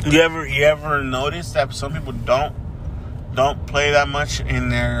 You ever notice that some people don't play that much in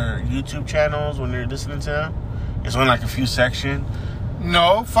their YouTube channels when they're listening to them? It's only like a few sections.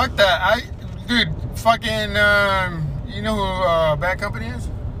 No, fuck that. Dude, fucking, you know who Bad Company is?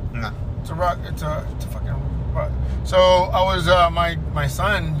 No. It's a fucking rock. So I was, my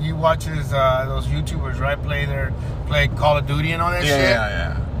son, he watches those YouTubers, right? Play Call of Duty and all that shit.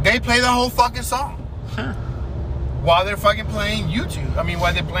 Yeah. They play the whole fucking song. Huh. While they're fucking playing YouTube. I mean,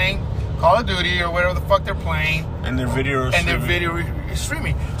 while they're playing Call of Duty or whatever the fuck they're playing. And their video is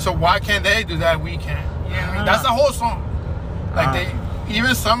streaming. So why can't they do that? We can't. You know what I mean? That's the whole song. Like,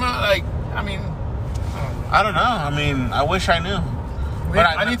 even some, like, I mean... I don't know. I mean, I wish I knew.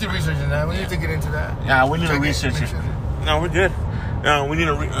 I need to research that. We need to get into that. Yeah, we need to research it. No, we're good. We need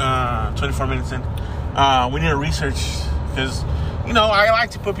to 24 minutes in. We need to research because, I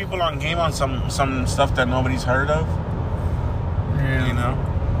like to put people on game on some stuff that nobody's heard of. Yeah.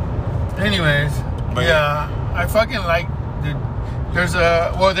 Anyways, but yeah, I fucking like. There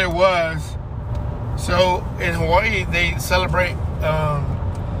was. So in Hawaii, they celebrate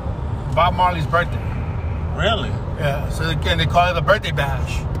Bob Marley's birthday. Really? Yeah. So they call it the birthday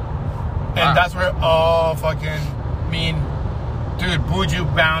bash, and that's where all fucking dude,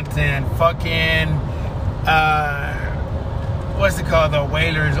 Buju Mountain, fucking, what's it called? The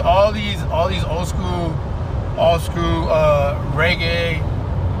Whalers. All these old school reggae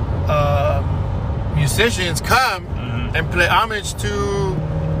musicians come and play homage to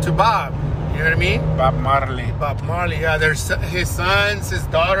Bob. You know what I mean? Bob Marley. Bob Marley. Yeah, there's his sons, his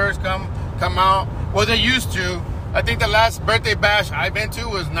daughters come out. Well, they used to. I think the last birthday bash I've been to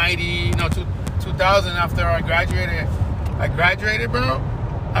was 2000 after I graduated. Bro.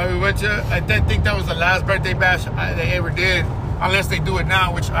 I didn't think that was the last birthday bash they ever did, unless they do it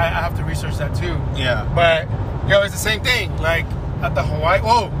now, which I have to research that too. Yeah. But it's the same thing. Like at the Hawaii.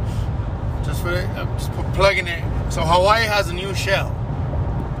 Whoa. I'm just plugging it. So Hawaii has a new shell.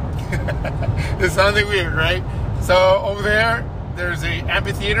 It's something weird, right? So over there's a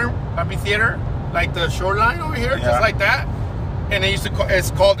amphitheater, like the shoreline over here, just like that. And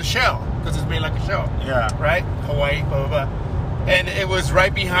it's called the Shell because it's made like a shell. Yeah. Right? Hawaii, blah, blah, blah. And it was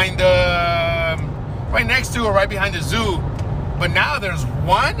right behind right next to or right behind the zoo. But now there's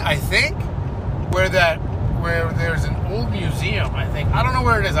one, I think, where there's an old museum, I think. I don't know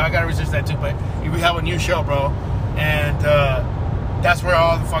where it is. I gotta research that too. But we have a new show, bro. And that's where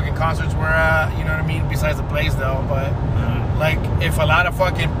all the fucking concerts were at. You know what I mean? Besides the place, though. But like, if a lot of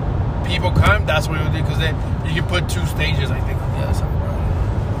fucking people come, that's what we'll do. Because then you can put 2 stages, I think. Yeah, something, bro.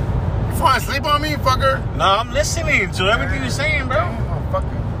 You falling asleep on me, fucker? No, I'm listening to everything you're saying, bro. Oh,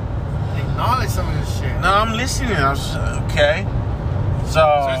 fucker. Acknowledge some of this shit. No, I'm listening. Okay.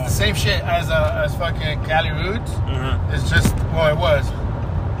 So it's the same shit as fucking Cali Roots. It's just, well, it was.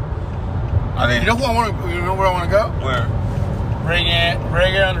 You know where I want to go? Where?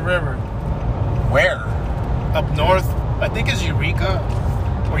 Reggae on the River. Where? Up north. I think it's Eureka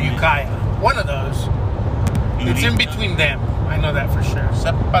or Ukiah. One of those. Eureka. It's in between them. I know that for sure.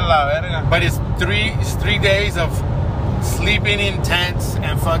 But it's 3 days of sleeping in tents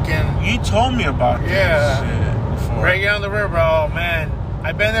and fucking. You told me about this shit before. Reggae on the River. Oh man,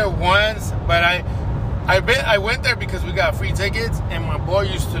 I've been there once, but I went there because we got free tickets, and my boy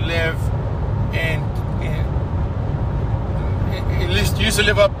used to live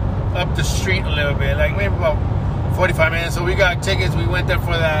up the street a little bit, like maybe about 45 minutes. So we got tickets. We went there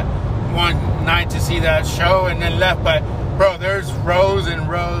for that one night to see that show, and then left. But bro, there's rows and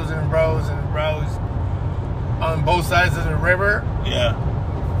rows and rows and rows on both sides of the river. Yeah.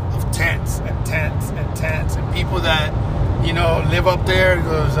 Of tents and tents and tents and people that live up there.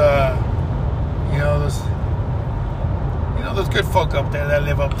 Those good folk up there that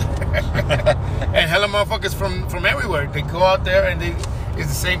live up there. And hella motherfuckers from everywhere. They go out there and it's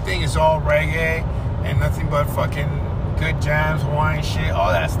the same thing. It's all reggae and nothing but fucking good jams, Hawaiian shit,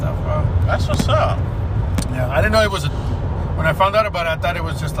 all that stuff, bro. That's what's up. Yeah, I didn't know it was when I found out about it, I thought it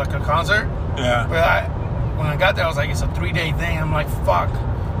was just like a concert. Yeah. But when I got there, I was like, it's a 3-day thing. I'm like, fuck.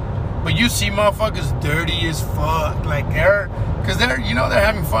 But you see motherfuckers dirty as fuck. Like they're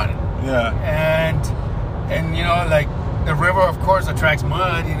having fun. Yeah. And like the river, of course, attracts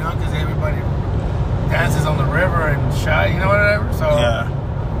mud, because everybody dances on the river and shot, whatever. So yeah.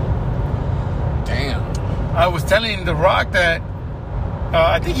 Damn. I was telling The Rock that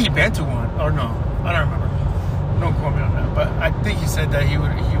I think he'd been to one, or no, I don't remember. Don't quote me on that, but I think he said that he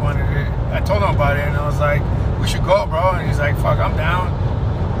wanted it. I told him about it, and I was like, we should go, bro. And he's like, fuck, I'm down.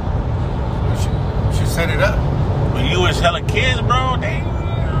 We should set it up. But you was hella kids, bro. Dang.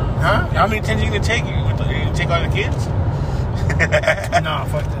 Huh? How many times you gonna take? You gonna take all the kids? No,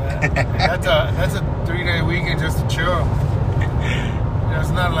 fuck that. That's a 3-day weekend just to chill. That's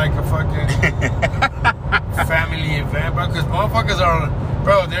not like a fucking family event, bro. Because motherfuckers are,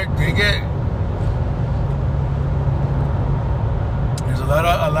 bro. They get. There's a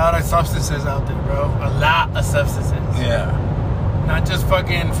lot of substances out there, bro. A lot of substances. Yeah. Not just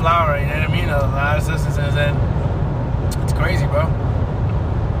fucking flour. You know what I mean? A lot of substances, and it's crazy, bro.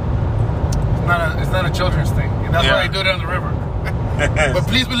 It's not a children's thing. And that's why they do it on the river. But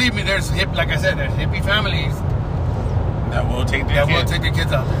please believe me, there's hippie families that will take their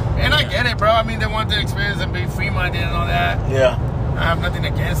kids out there. And I get it, bro. I mean, they want the experience and be free-minded and all that. Yeah. I have nothing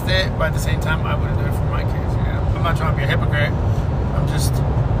against it, but at the same time, I wouldn't do it for my kids. I'm not trying to be a hypocrite.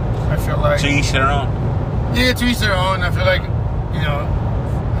 I feel like to each their own. Yeah, to each their own. I feel like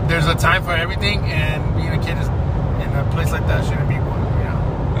there's a time for everything, and being a kid in a place like that shouldn't be one.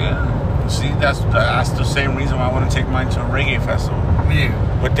 Yeah. See, that's the same reason why I want to take mine to a reggae festival. Yeah.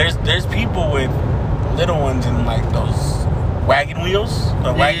 But there's people with little ones in like those wagon wheels,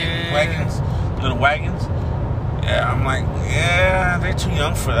 wagons, little wagons. Yeah, I'm like, they're too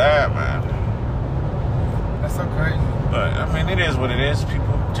young for that, man. That's so crazy. But I mean, it is what it is.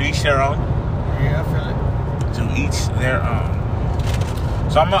 People to each their own. Yeah, I feel it. To each their own.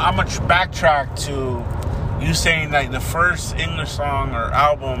 So I'm gonna backtrack to you saying that the first English song or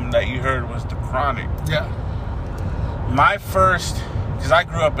album that you heard was The Chronic. Yeah. My first, because I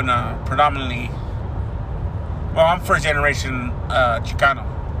grew up in a predominantly, well, I'm first generation Chicano.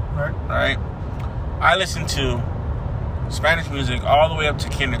 Right? I listened to Spanish music all the way up to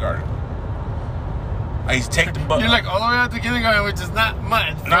kindergarten. I used to take the bus. You're like all the way up to kindergarten, which is not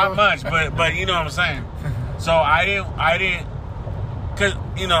much. Not much, but you know what I'm saying. So I didn't, cause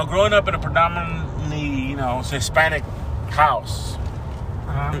growing up in a predominantly Hispanic house,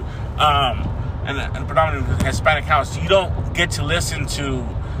 and a predominantly Hispanic house, you don't get to listen to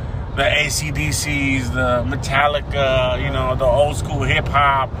the AC/DCs, the Metallica, the old school hip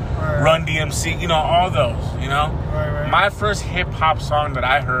hop, Run DMC, all those, Right. My first hip hop song that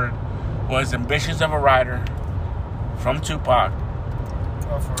I heard was Ambitions of a Rider from Tupac.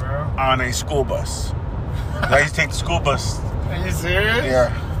 Oh, for real? On a school bus. I used to take the school bus. Are you serious? Yeah.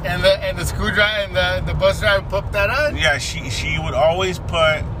 And the school driver and the bus driver put that on? Yeah, she would always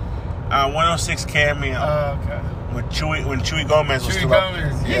put 106 Cameo. Oh, okay. When Chuy Gomez was still up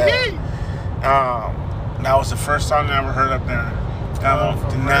there. Yeah. That was the first song I ever heard up there.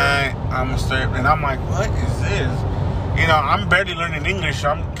 Tonight, I'm straight, and I'm like, what is this? I'm barely learning English, so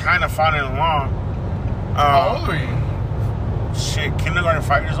I'm kind of following along. How old are you? Shit, kindergarten,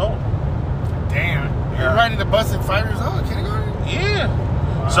 5 years old. Damn. Yeah. You're riding the bus at 5 years old, kindergarten? Yeah.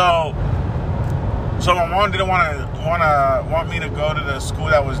 Wow. So my mom didn't want me to go to the school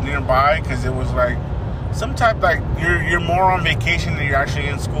that was nearby because it was like some type you're more on vacation than you're actually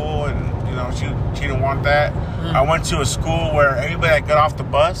in school, and she didn't want that. I went to a school where everybody that got off the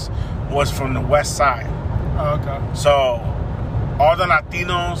bus was from the west side. Oh, okay. So all the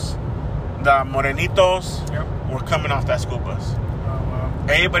Latinos, the Morenitos, were coming off that school bus. Oh, wow.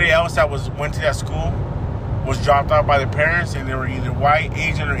 Everybody else that went to that school was dropped off by their parents, and they were either white,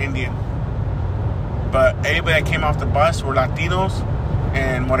 Asian, or Indian. But everybody that came off the bus were Latinos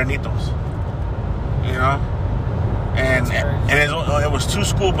and Morenitos. And it was 2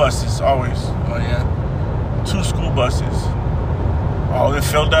 school buses always. Oh, yeah. 2 school buses. All it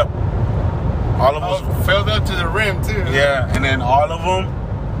filled up. All of us filled up to the rim too. Yeah, and then all of them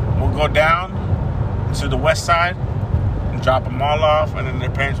will go down to the west side and drop them all off, and then their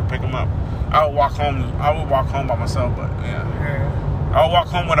parents will pick them up. I would walk home by myself, but yeah. I would walk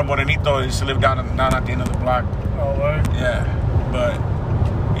home with a Morenito that used to live down at the end of the block. Oh, right. Yeah, but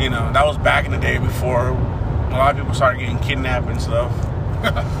that was back in the day before a lot of people started getting kidnapped and stuff.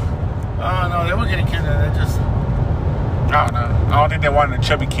 Oh, no, they weren't getting kidnapped. They just... I don't know. I don't think they wanted a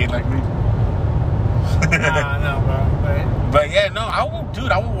chubby kid like me. Nah, no, bro. But yeah, no, I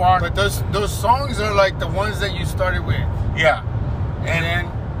will walk. But those songs are like the ones that you started with. Yeah.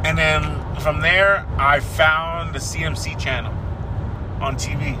 And then from there, I found the CMC channel on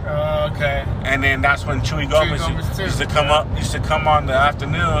TV. Oh, okay. And then that's when Chuy Gomez used to come on the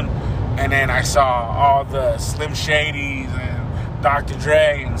afternoon, and then I saw all the Slim Shadys and Dr.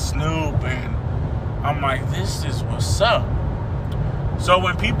 Dre and Snoop, and I'm like, this is what's up. So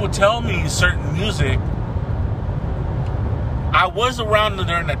when people tell me certain music, I was around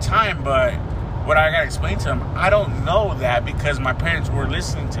during that time, but what I gotta explain to them, I don't know that because my parents were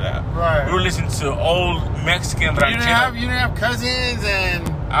listening to that. Right. We were listening to old Mexican ranchero. You didn't have cousins, and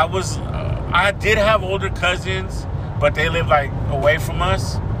I did have older cousins, but they lived like away from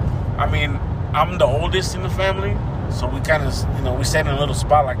us. I mean, I'm the oldest in the family, so we kind of, we sat in a little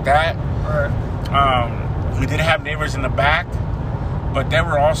spot like that. Right. We did have neighbors in the back, but they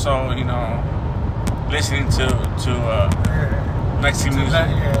were also, listening to Mexican music.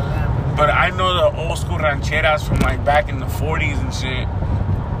 But I know the old school rancheras from like back in the 40s and shit,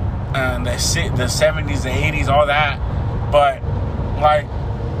 and the 70s, the 80s, all that. But like,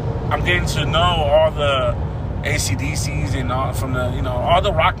 I'm getting to know all the AC/DCs and all from the, all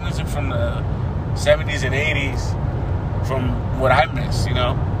the rock music from the 70s and 80s from what I miss,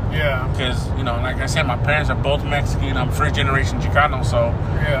 Yeah. Because, like I said, my parents are both Mexican. I'm first generation Chicano, so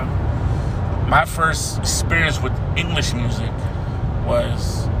yeah. My first experience with English music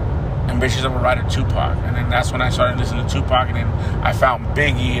was Ambitions of a Rider, Tupac. And then that's when I started listening to Tupac, and then I found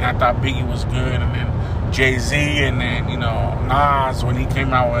Biggie, and I thought Biggie was good, and then Jay-Z, and then, Nas when he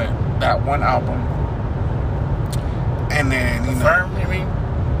came out with that one album. And then, Firm, you mean?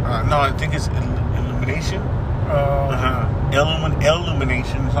 No, I think it's Illumination.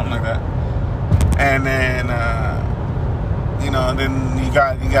 Illumination, something like that. And then, then you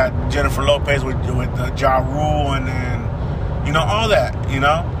got Jennifer Lopez with Ja Rule, and then, all that,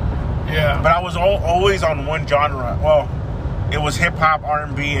 Yeah. But I was always on one genre. Well, it was hip hop,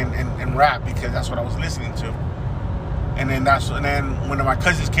 R&B, and rap, because that's what I was listening to. And then when my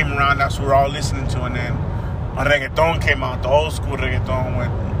cousins came around, that's what we were all listening to. And then reggaeton came out, the old school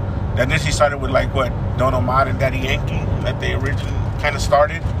reggaeton that initially started with like what Don Omar and Daddy Yankee that they originally kind of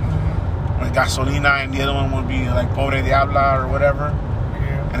started. With Gasolina, and the other one would be like Pobre Diabla or whatever.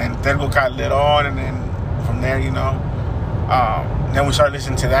 Yeah. And then Tergo got lit on, and then from there, then we started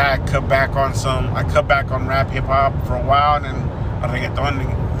listening to that. I cut back on rap, hip hop for a while, and then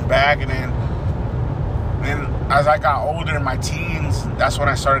reggaeton back, and then as I got older in my teens, that's when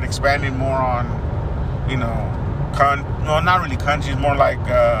I started expanding more on, not really country, more like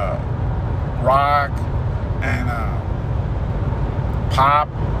rock and pop,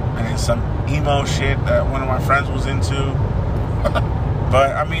 and then some emo shit that one of my friends was into.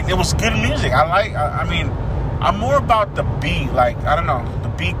 But I mean, it was good music. I'm more about the beat. Like, I don't know, the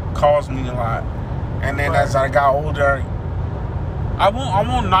beat calls me a lot. And then as I got older, I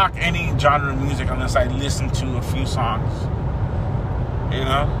won't knock any genre of music unless I listen to a few songs.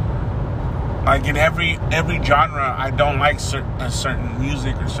 Like in every genre, I don't like certain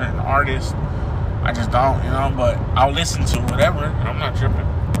music or certain artists. I just don't, but I'll listen to whatever. I'm not tripping.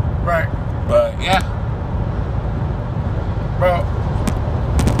 Right. But yeah. Bro.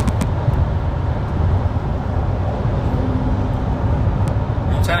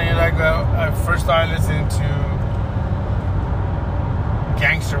 I'm telling you, like, I first started listening to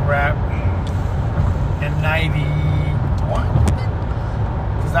gangster rap in 91.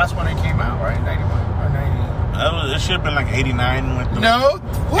 Because that's when it came out, right? 91 or 90. It should have been like 89 with the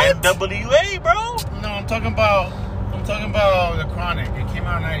what? NWA, bro. No, I'm talking about The Chronic. It came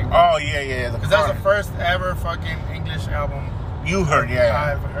out in 91. Oh, yeah. Because that's the first ever fucking English album you heard, yeah.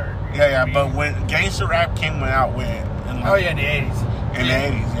 I've heard. Yeah, but when gangster rap came out with... in the 80s. In the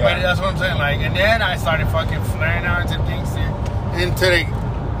 80s, yeah. But that's what I'm saying, like, and then I started fucking flaring out into the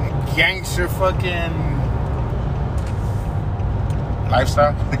gangster fucking...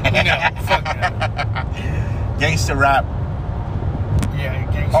 lifestyle? No, fuck that. Gangster rap. Yeah,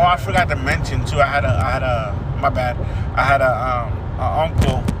 gangster. Oh, I forgot to mention too. I had a my bad. I had a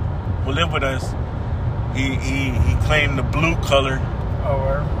uncle who lived with us. He claimed the blue color. Oh,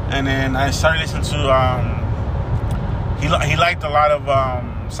 where? And then I started listening to he liked a lot of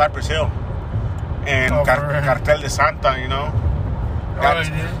Cypress Hill and Cartel de Santa, Oh, he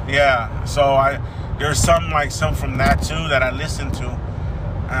did? Yeah. So there's some from that too that I listened to.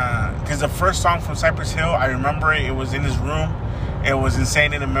 Because the first song from Cypress Hill, I remember it was in his room. It was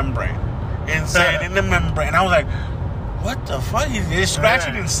Insane in the Membrane. Insane in the Membrane. And I was like, what the fuck? He's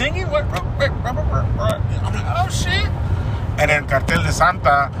scratching and singing? What? I'm like, oh shit. And then Cartel de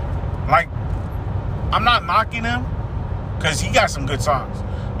Santa, like, I'm not knocking him because he got some good songs.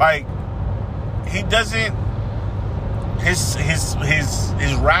 Like, he doesn't, his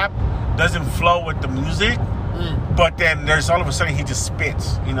rap doesn't flow with the music. But then there's all of a sudden he just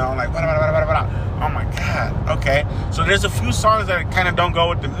spits, like oh my god, okay. So there's a few songs that kind of don't go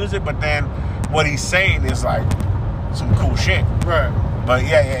with the music, but then what he's saying is like some cool shit. Right. But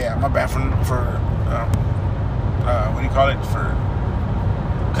yeah. My bad for what do you call it, for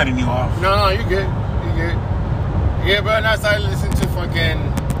cutting you off. No, you're good. You're good. Yeah, but I started listening to fucking,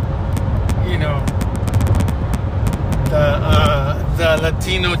 the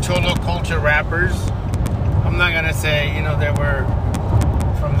Latino cholo culture rappers. I'm not gonna say, they were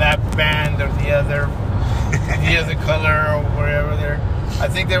from that band or the other color or wherever they're. I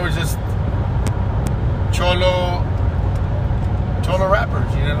think they were just cholo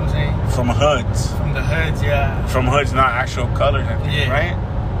rappers. You know what I'm saying? From hoods. From the hoods, yeah. From hoods, not actual colors, I think, right?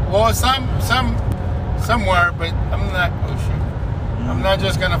 Well, somewhere, but I'm not. Oh shit! I'm not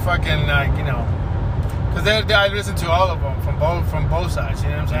just gonna fucking because I listen to all of them from both sides. You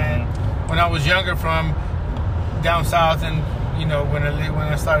know what I'm saying? When I was younger, from down south, and when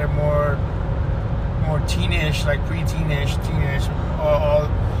I started more teenish, like pre-teenish, teenish, all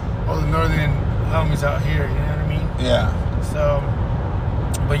the northern homies out here. You know what I mean? Yeah. So,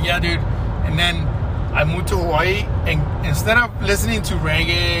 but yeah, dude. And then I moved to Hawaii, and instead of listening to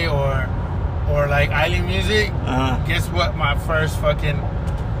reggae or like island music, guess what? My first fucking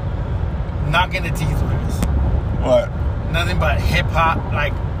knock in the teeth was what? Nothing but hip hop,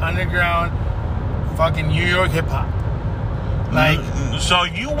 like underground, fucking New York hip hop. Like, so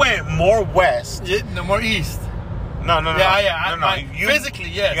you went more west? No, more east. No. Yeah. No. Physically,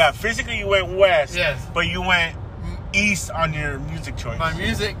 yes. Yeah, physically you went west. Yes. But you went east on your music choice. No,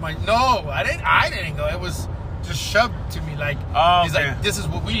 I didn't go. It was just shoved to me. Like, oh, it's like, this is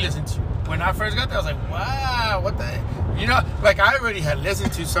what we listen to. when I first got there, I was like, wow, what the, like I already had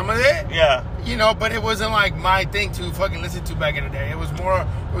listened to some of it. Yeah. But it wasn't like my thing to fucking listen to back in the day. It was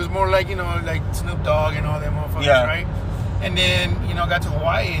more like, like Snoop Dogg and all them motherfuckers, right? And then, got to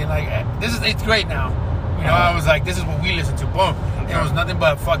Hawaii and like, this is 8th grade now. I was like, this is what we listen to. Boom. Okay. It was nothing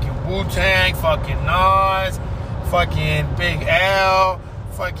but fucking Wu-Tang, fucking Nas, fucking Big L,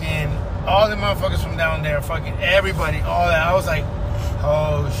 fucking all the motherfuckers from down there, fucking everybody, all that. I was like,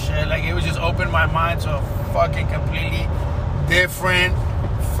 oh shit. Like, it was just opened my mind to a fucking completely different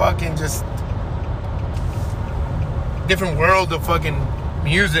fucking just different world of fucking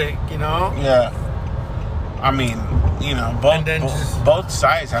music, Yeah. I mean, both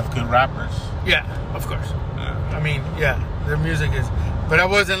sides have good rappers. Yeah, of course. Yeah. I mean, yeah, their music is... But I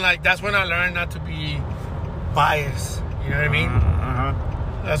wasn't like... That's when I learned not to be biased. You know what I mean? Uh-huh.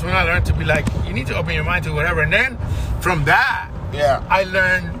 That's when I learned to be like, you need to open your mind to whatever. And then, from that, I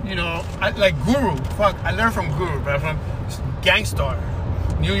learned, I learned from Guru, bro. From Gangstar.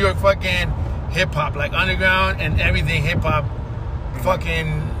 New York fucking hip-hop. Like, underground and everything hip-hop.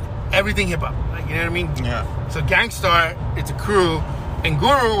 Fucking... Everything hip-hop. Like, you know what I mean? Yeah. So, Gangstar, it's a crew... And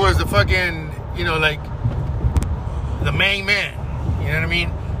Guru was the fucking, like, the main man. You know what I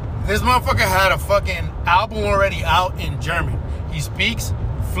mean? This motherfucker had a fucking album already out in German. He speaks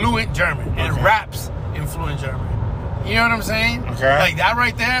fluent German and raps in fluent German. You know what I'm saying? Okay. Like, that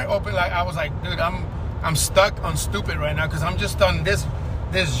right there, I was like, dude, I'm stuck on stupid right now because I'm just on this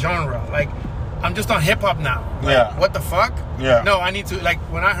genre. Like, I'm just on hip-hop now. Like, what the fuck? Yeah. No, I need to, like,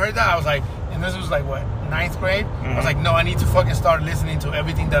 when I heard that, I was like, and this was like, what, 9th grade? I was like, no, I need to fucking start listening to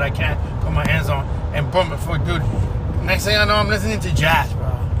everything that I can put my hands on. And boom, dude, next thing I know, I'm listening to jazz,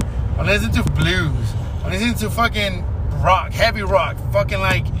 bro. I'm listening to blues. I'm listening to fucking rock, heavy rock, fucking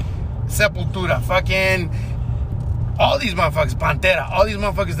like Sepultura, fucking all these motherfuckers, Pantera, all these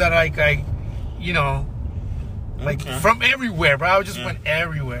motherfuckers that are like from everywhere, bro. I just went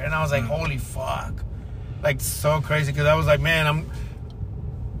everywhere. And I was like, holy fuck. Like, so crazy. Because I was like, man,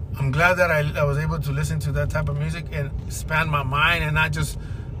 I'm glad that I was able to listen to that type of music and expand my mind and not just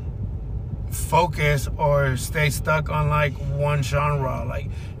focus or stay stuck on like one genre.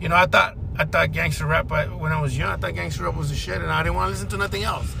 Like, I thought gangster rap, but when I was young, I thought gangster rap was the shit and I didn't want to listen to nothing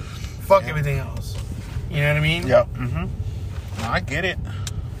else. Fuck everything else. You know what I mean? Yeah. No, I get it.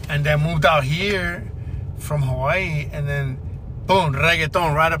 And then moved out here from Hawaii and then boom,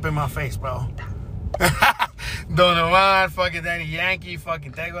 reggaeton right up in my face, bro. Don Omar, fucking Daddy Yankee,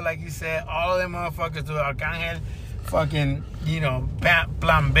 fucking Tego, like you said, all of them motherfuckers, dude, Arcángel, fucking,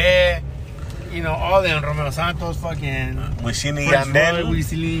 Plan B, all them, Romeo Santos, fucking Wisin y Yandel.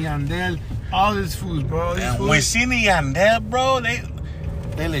 Wisin y Yandel, all these fools, bro. And Wisin y Yandel, bro,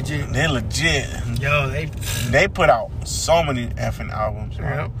 they legit. They're legit. Yo, they put out so many effing albums, bro.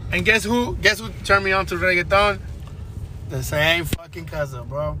 Yeah. And guess who turned me on to reggaeton? The same fucking cousin,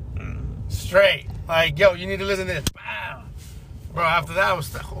 bro. Straight. Like, yo, you need to listen to this. Bam. Bro, after that, I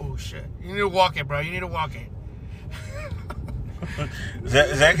was like, oh, shit. You need to walk it, bro. You need to walk it.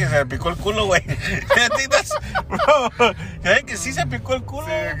 ¿Sabes que se picó el culo, güey? I think that's... Bro, ¿sabes que sí se picó el culo?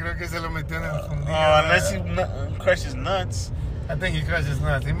 Sí, creo que se lo metió en el fundido. Unless he crushed his nuts. I think he crushed his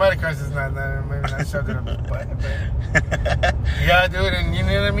nuts. He might have crushed his nuts. Maybe not shoved it up his butt. Yeah, dude, and you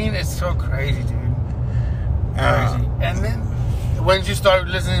know what I mean? It's so crazy, dude. Crazy. And then, when did you start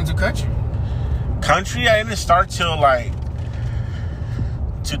listening to country? Country, I didn't start till like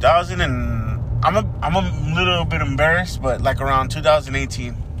 2000 and I'm a little bit embarrassed, but like around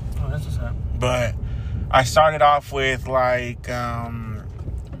 2018. Oh, that's what's up. But I started off with like, well,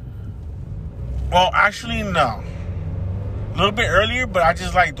 actually no, a little bit earlier, but I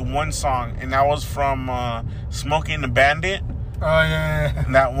just liked one song, and that was from Smokey and the Bandit. Oh yeah.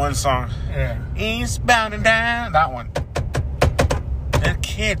 That one song. Yeah. Eastbound and down. That one. They're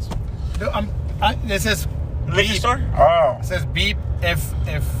kids. It says liquor store? Oh. It says beep if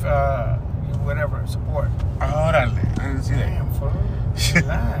whatever support. Órale. I didn't see that. Damn, fool.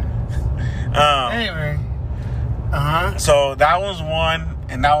 Anyway. So that was one,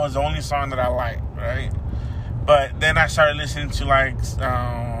 and that was the only song that I liked, right? But then I started listening to like,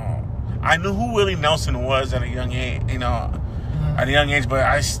 I knew who Willie Nelson was at a young age, at a young age, but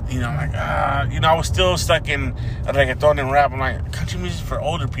I was still stuck in reggaeton and rap. I'm like, country music for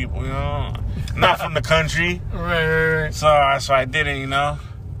older people, not from the country. Right. So I didn't,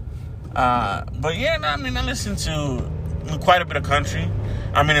 But yeah, I listened to quite a bit of country.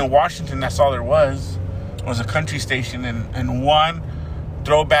 I mean, in Washington, that's all there was a country station and one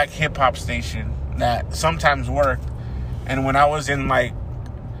throwback hip hop station that sometimes worked. And when I was in like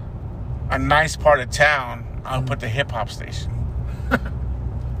a nice part of town, I would put the hip hop station.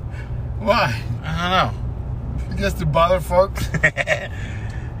 Well, Why? I Just to bother folks? don't know.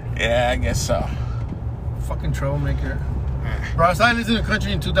 Yeah, I guess so. Fucking troublemaker. Bro, I started listening to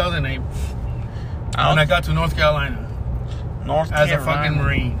country in 2008 when I got to North Carolina North as Carolina. a fucking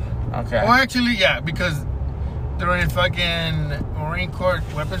Marine. Okay. Well, actually, yeah, because during fucking Marine Corps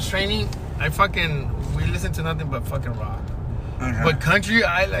weapons training, we listened to nothing but fucking rock. Okay. But country,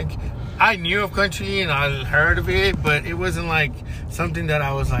 I knew of country and I heard of it, but it wasn't like something that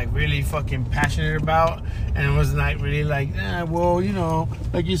I was like really fucking passionate about. And it was not really like, well, you know,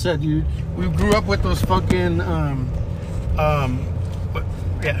 like you said, we grew up with those fucking,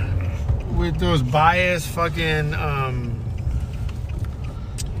 with those biased fucking,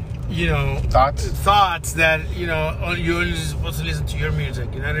 you know, thoughts that, you know, you're only supposed to listen to your music,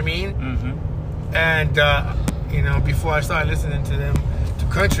 you know what I mean? Mm-hmm. And, you know, before I started listening to them, to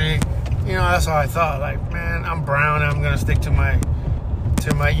country, you know, that's all I thought. Like, man, I'm brown. I'm gonna stick to my,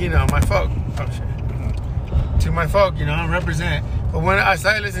 you know, my folk. Oh shit. To my folk, you know, I represent. But when I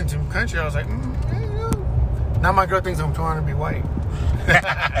started listening to country, I was like, you know, now my girl thinks I'm trying to be white.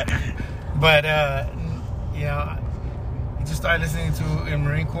 But you know, I just started listening to in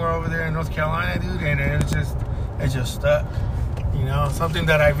Marine Corps over there in North Carolina, dude, and it just stuck. You know, something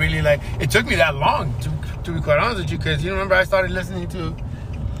that I really like. It took me that long to be quite honest with you, because you remember I started listening to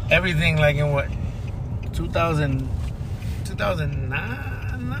everything like in what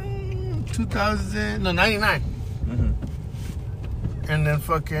 99 Mm-hmm. and then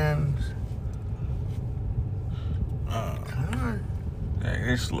fucking Yeah,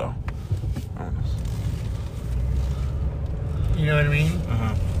 it's slow. you know what I mean?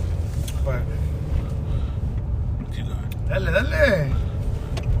 Uh-huh. But Keep going. dale.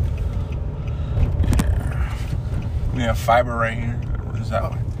 We have fiber right here. What is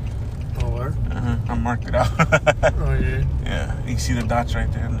that way? Oh, word? Uh-huh. I marked it out. Oh, yeah. Yeah, you can see the dots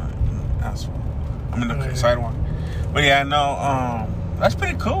right there in the asphalt. I'm in the Oh, yeah. sidewalk. But yeah, no, that's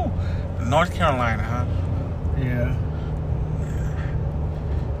pretty cool. North Carolina, huh? Yeah.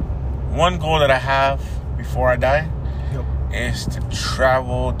 One goal that I have before I die Yep. is to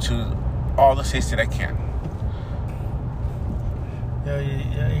travel to all the states that I can. Yeah,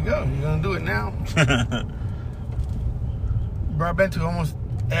 you go. You're gonna do it now. Bro, I've been to almost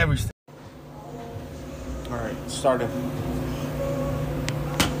every state. All right, started.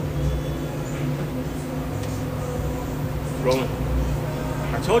 Rolling.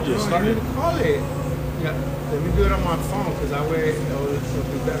 I told you it No, you started. need to call it. Yeah, let me do it on my phone, because that way it'll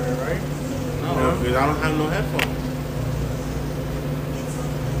be better, right? No, because I don't have no headphones.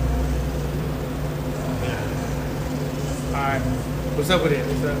 Alright. What's up with it?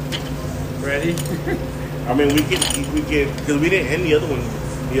 What's up? Ready? I mean, we can, because we didn't end the other one.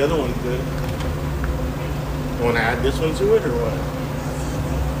 The other one's good. You want to add this one to it or what?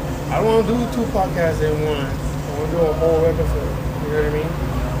 I don't want to do 2 podcasts in one. I want to do a whole episode. You know what I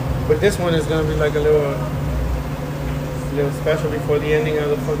mean? But this one is going to be like a little special before the ending of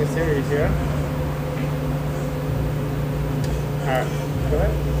the fucking series, yeah? Alright. Go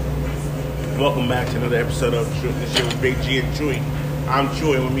ahead. Welcome back to another episode of Shooting the Shit with Big G and Chuy. I'm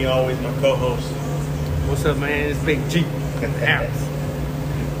Chuy, with me always my co-host. What's up, man? It's Big G. In the house.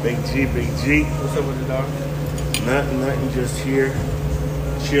 Big G, Big G. What's up with the dog? Nothing, just here,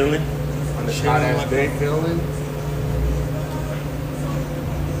 chilling on this hot ass day. Feeling.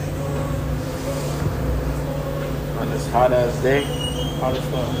 On this hot ass day. Hot as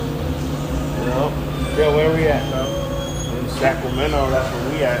fuck. You know, Yo, where we at, bro? in Sacramento, that's where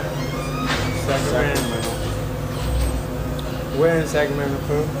we at. Sacramento. We're in Sacramento,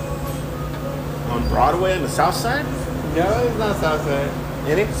 fool. On Broadway on the south side? No, it's not Southside.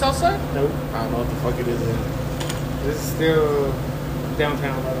 It ain't the south side? Nope. I don't know what the fuck it is then. This is still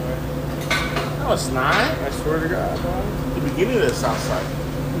downtown, by the way. No, it's not. I swear to God, bro. The beginning of the south side.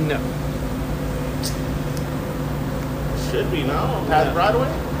 No. Should be, no? Past No. Broadway?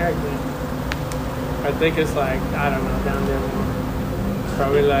 Heck no. I think it's like, I don't know, down there more. It's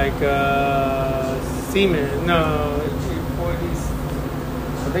probably like, Seaman. No, it's 40s.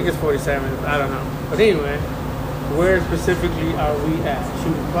 I think it's 47. I don't know. But anyway, where specifically are we at?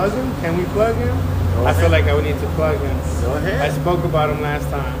 Should we plug him? Can we plug him? Go I feel ahead. like I would need to plug him. Go I ahead. spoke about him last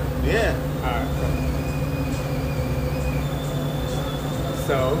time. Yeah. Alright.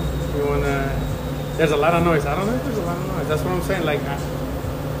 So, you wanna... There's a lot of noise. I don't know if there's a lot of noise. That's what I'm saying. Like,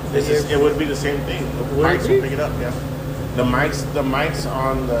 It would be the same thing. The Would it mics be? will pick it up, yeah. The mics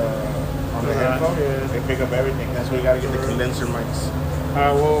on the headphone, yeah. they pick up everything. That's why we gotta get the condenser mics.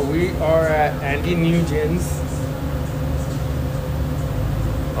 well, we are at Andy Nugent's.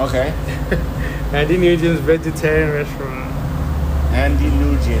 Okay. Andy Nugent's vegetarian restaurant. Andy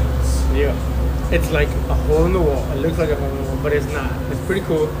Nugent's. Yeah. It's like a hole in the wall. It looks like a hole in the wall, but it's not. It's pretty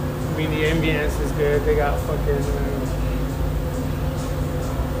cool. I mean, the ambience is good. They got fucking...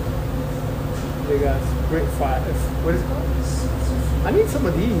 they got great fire. What is it called? I need some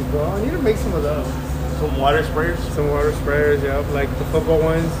of these, bro. I need to make some of those. Some water sprayers? Some water sprayers, yeah. Like the football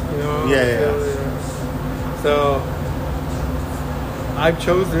ones, you know? Yeah. So, I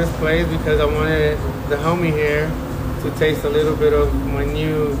chose this place because I wanted the homie here to taste a little bit of my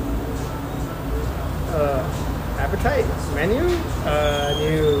new appetite menu.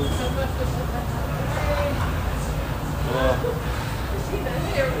 New.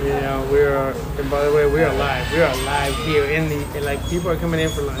 You know, and by the way, we are live. We are live here and like people are coming in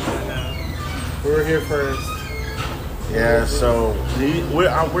for lunch right now. We're here first. Yeah, so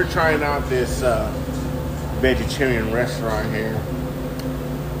we're trying out this vegetarian restaurant here.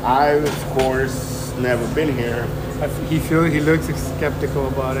 I've, of course, never been here. He looks skeptical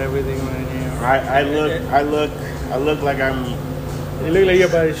about everything right here. I look like I'm. He look like you're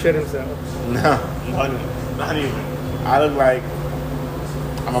about to shit himself. No, not even. I look like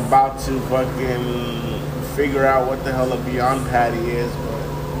I'm about to fucking figure out what the hell a Beyond Patty is. But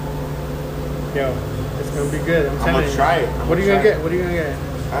yo, it's gonna be good. I'm gonna try it. What are you gonna get? What are you gonna get?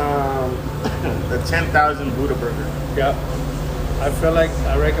 The 10,000 Buddha Burger. Yep. I feel like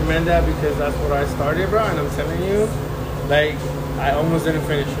I recommend that because that's what I started, bro. And I'm telling you, like, I almost didn't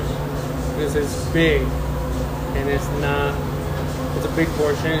finish it because it's big and it's a big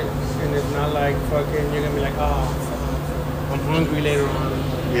portion and it's not like fucking, you're gonna be like, oh, I'm hungry later on.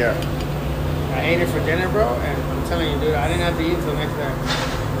 Yeah. I ate it for dinner, bro, and I'm telling you, dude, I didn't have to eat until next day.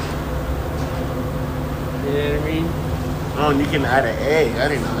 You know what I mean? Oh, and you can add an egg. I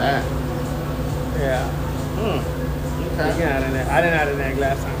didn't know that. Yeah. Okay. You can add an egg. I didn't add an egg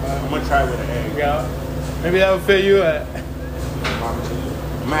last time, but I'm gonna try with an egg. Yeah. Maybe that would fill you up.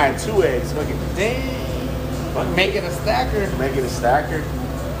 I'm gonna add 2 eggs. Fucking damn. Make it a stacker. Make it a stacker.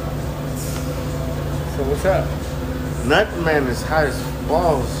 So what's up? Nothing, man. It's hot as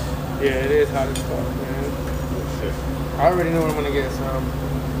balls. Yeah, it is hot as fuck, man. I already know what I'm gonna get, so.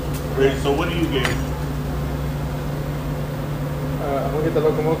 Wait, so what do you get? I'm gonna get the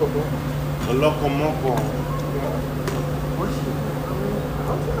Loco Moco, bro. The Loco Moco. Yeah. Where's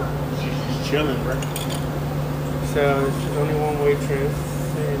she? She's chilling, bro. So there's only one waitress,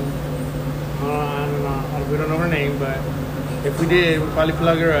 and I don't know. We don't know her name, but if we did, we'd probably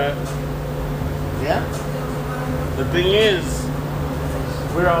plug her up. Yeah. The thing is,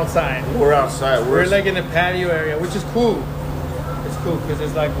 we're outside. We're outside. We're like in the patio area, which is cool. It's cool because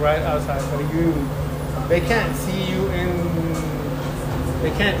it's like right outside. But they can't see you in. They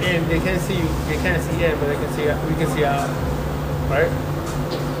can't see you. They can't see in, but they can see. We can see out, right?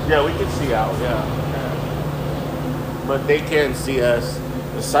 Yeah, we can see out. Yeah. But they can't see us.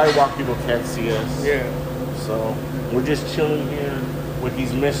 The sidewalk people can't see us. Yeah. So we're just chilling here with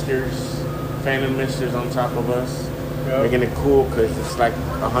these misters, phantom misters on top of us. Yep. Making it cool because it's like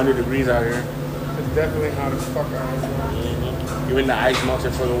 100 degrees out here. It's definitely hot as fuck out here. Mm-hmm. Even the ice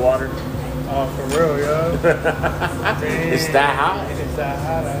melted for the water. Oh, for real, yo. It's that hot. It's that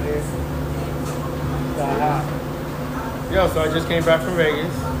hot out here. It's that hot. Yo, so I just came back from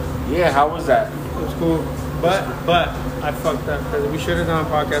Vegas. Yeah, how was that? It was cool. But I fucked up because we should have done a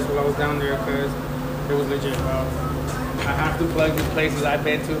podcast while I was down there because it was legit, bro. I have to plug these places I've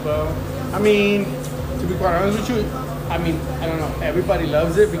been to, bro. I mean, to be quite honest with you, I mean, I don't know. Everybody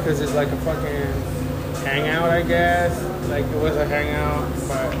loves it because it's like a fucking hangout, I guess. Like, it was a hangout,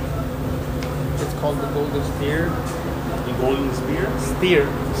 but it's called the Golden Steer. The Golden Spear? Steer.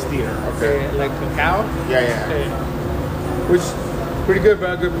 Okay. Like a cow? Yeah. Which, pretty good,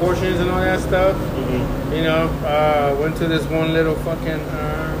 bro. Good portions and all that stuff. Mm-hmm. You know, went to this one little fucking,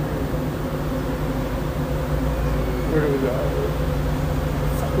 where do we go?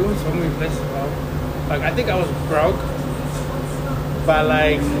 We went so many places, bro. Like, I think I was broke by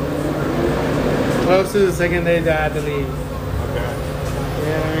like close to the second day that I had to leave. Okay. You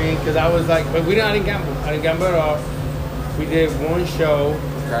know what I mean? Because I was like, but I didn't gamble. I didn't gamble at all. We did one show.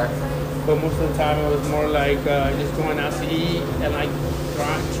 Okay. But most of the time it was more like just going out to eat and like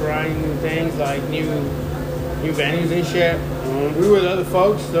trying new things, like new venues and shit. Mm-hmm. We were the other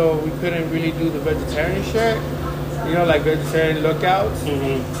folks, so we couldn't really do the vegetarian shit. You know, like vegetarian lookouts.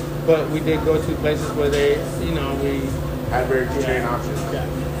 Mm-hmm. But we did go to places where they, you know, we had vegetarian options. Yeah.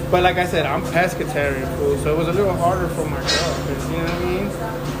 But like I said, I'm pescatarian food, so it was a little harder for my girl, cause, you know what I mean?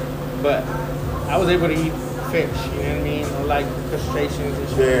 But I was able to eat fish, you know what I mean? Or like crustaceans and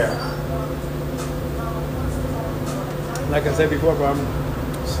shit. Yeah. Like I said before, bro, I'm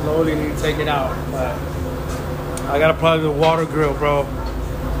slowly need to take it out, but I gotta plug the water grill, bro.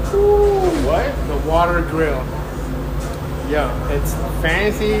 What? The water grill. Yo, it's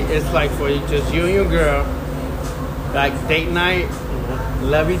fancy. It's like for just you and your girl, like date night,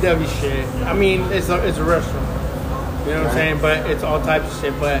 lovey-dovey shit. I mean, it's a restaurant. You know what I'm saying? But it's all types of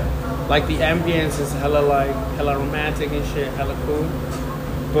shit. But like the ambience is hella romantic and shit, hella cool.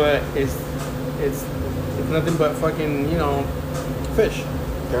 But it's nothing but fucking, you know, fish.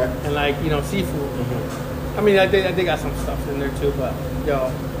 Okay. And like, you know, seafood. I mean, they got some stuff in there too, but yo,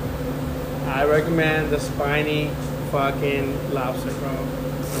 I recommend the spiny fucking lobster, bro.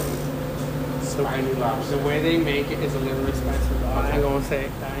 Spiny lobster. The way they make it is a little expensive, though. I ain't gonna say,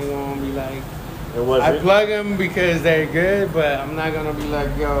 I ain't gonna be like, I plug them because they're good, but I'm not gonna be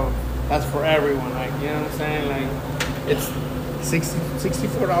like, yo, that's for everyone. Like, you know what I'm saying? Like, it's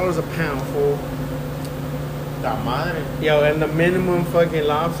 $64 a pound, fool. La madre. Yo, and the minimum fucking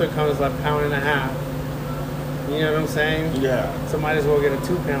lobster comes like a pound and a half. You know what I'm saying? Yeah. So might as well get a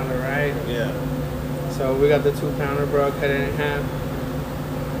 2-pounder, right? Yeah. So we got the 2-pounder, bro, cut it in half.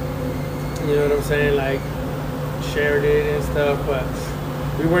 You know what I'm saying? Like, shared it and stuff, but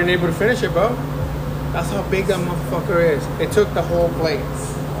we weren't able to finish it, bro. That's how big that motherfucker is. It took the whole plate.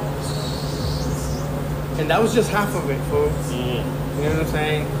 And that was just half of it, fool. You know what I'm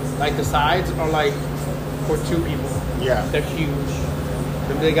saying? Like, the sides are like for 2 people. Yeah. They're huge.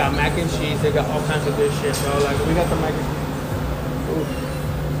 They got mac and cheese. They got all kinds of good shit, bro. Like, we got the mac and cheese.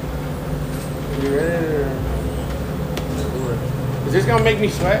 You ready? Is this gonna make me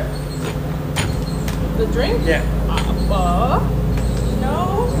sweat? The drink? Yeah.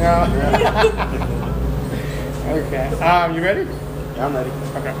 No. No. Okay. You ready? Yeah, I'm ready.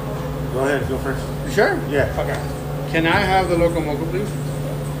 Okay. Go ahead, go first. You sure? Yeah. Okay. Can I have the local mocha, please?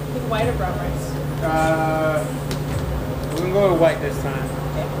 With white or brown rice? We're gonna go with white this time.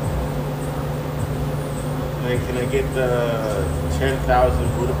 Okay. And can I get the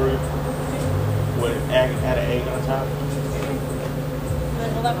 10,000 Buddha burger with add an egg on top? And then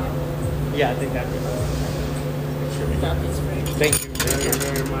will that be? Yeah, I think that'd be good. Got these for you. Thank you very,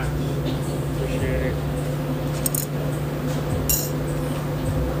 very much. Appreciate it.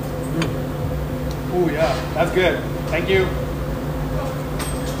 Oh yeah, that's good. Thank you.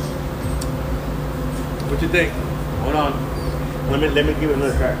 What you think? Hold on. Let me give it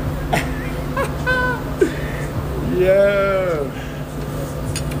another try. Yeah.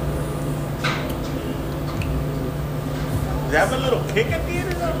 Does it have a little kick at the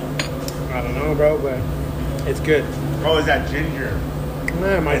end or something? I don't know, bro, but it's good. Oh, is that ginger?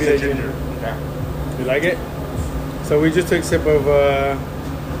 Nah, it might be It's the a ginger. Okay. You like it? So we just took a sip of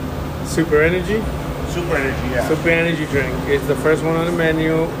Super Energy. Super energy, yeah. Super Energy drink. It's the first one on the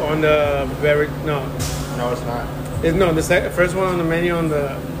menu on the No, it's not. first one on the menu on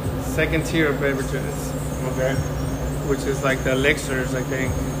the second tier of beverages, Okay. which is like the elixirs, I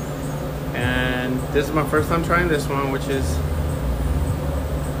think. And this is my first time trying this one, which is,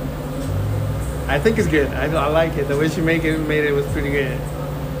 I think it's good. I like it. The way she made it was pretty good.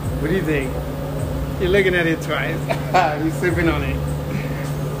 What do you think? You're looking at it twice. You're sipping on it.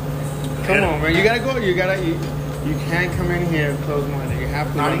 Come on, man. You gotta go. You can't come in here close-minded. You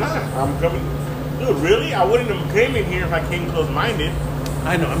have to. I'm not. I'm coming. Dude, really? I wouldn't have came in here if I came close-minded.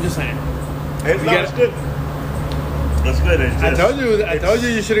 I know. I'm just saying. It's good. It's good. It's just, I told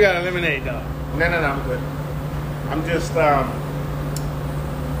you should have got a lemonade, though. No, I'm good. I'm just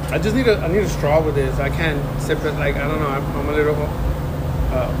I need a straw with this. I can't sip it like, I don't know. I'm a little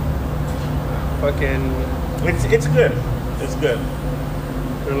fucking. It's good. It's good.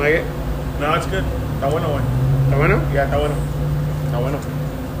 You don't like it? No, it's good. Está bueno, güey. ¿Está bueno? Yeah, está bueno. Está bueno.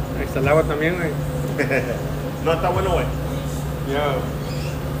 Está el agua también, güey. No, está bueno, güey. Yo,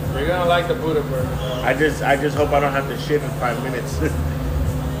 you're gonna like the Buddha burger. I just hope I don't have to shit in 5 minutes.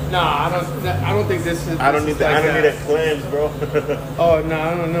 No, I don't think this is. I don't need that. I don't need a cleanse, bro. Oh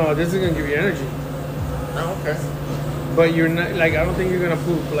no! This is gonna give you energy. Oh, okay. But you're not like, I don't think you're gonna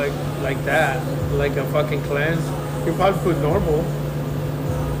poop like that, like a fucking cleanse. You probably poop normal.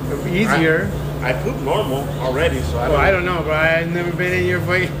 It'll be easier. I poop normal already, so I don't know, bro. I've never been in your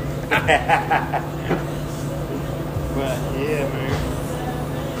fucking. But yeah, man.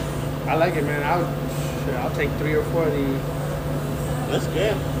 I like it, man. I'll take 3 or 4 of these. That's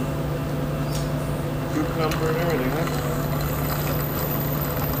good. Cucumber and everything, huh?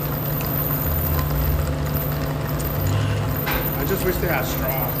 I just wish they had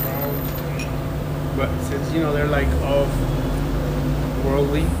straws, bro. But since, they're like all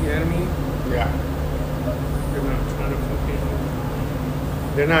worldly, you know what I mean? Yeah.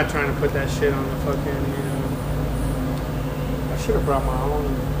 They're not trying to put that shit on the fucking, I should have brought my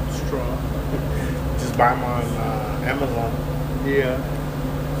own straw. Just just buy them on Amazon. Yeah.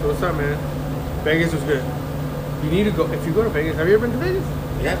 So what's up, man? Vegas was good. You need to go. If you go to Vegas, have you ever been to Vegas?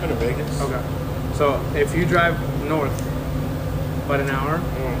 Yeah, I've been to Vegas. Okay. So if you drive north about an hour,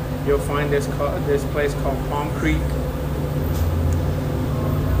 you'll find this place called Palm Creek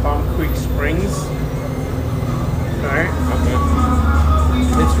Springs. All right. Okay.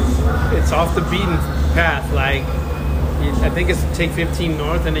 It's off the beaten path. Like I think it's take 15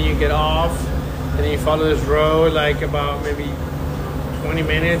 north, and then you get off, and then you follow this road like about maybe 20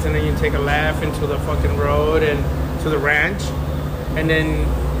 minutes, and then you take a left into the fucking road and to the ranch, and then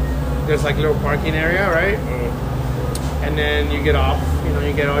there's like a little parking area, right? And then you get off, you know,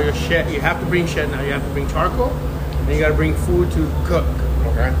 you get all your shit. You have to bring shit now. You have to bring charcoal, and you got to bring food to cook.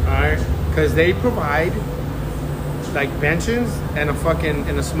 Okay. All right, because they provide like benches and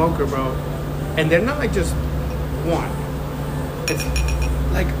a smoker, bro, and they're not like just one. It's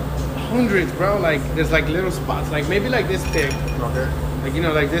like hundreds, bro. Like there's like little spots, like maybe like this big. Okay. Like, you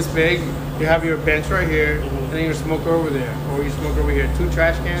know, like this big, you have your bench right here, and then your smoker over there, or you smoke over here. 2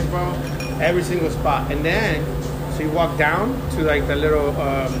 trash cans, bro, every single spot. And then, so you walk down to like the little,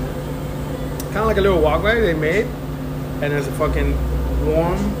 kind of like a little walkway they made, and there's a fucking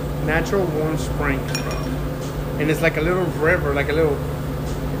natural warm spring, bro. And it's like a little river, like a little,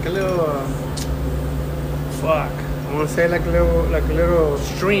 fuck, I want to say like a little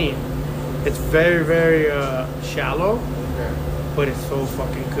stream. It's very, very shallow. Okay. But it's so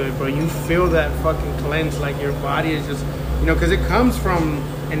fucking good, bro. You feel that fucking cleanse, like your body is just, you know, because it comes from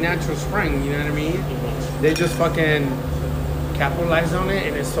a natural spring, you know what I mean? They just fucking capitalize on it,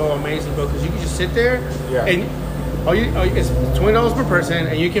 and it's so amazing, bro, because you can just sit there, and it's $20 per person,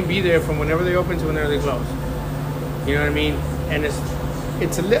 and you can be there from whenever they open to whenever they close. You know what I mean? And I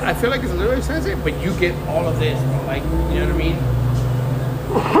feel like it's a little expensive, but you get all of this, bro. Like, you know what I mean?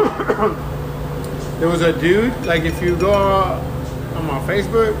 There was a dude, like if you go on my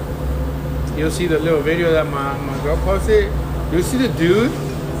Facebook, you'll see the little video that my girl posted. You'll see the dude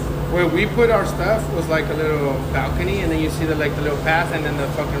where we put our stuff was like a little balcony, and then you see the little path, and then the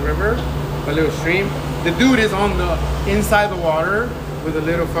fucking river, a little stream. The dude is on the inside the water with a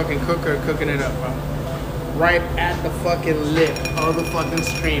little fucking cooker cooking it up, bro. Right at the fucking lip of the fucking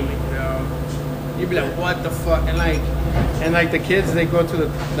stream, you know. You'd be like, what the fuck? And like the kids, they go to the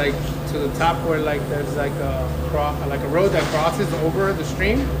top where like there's like a road that crosses over the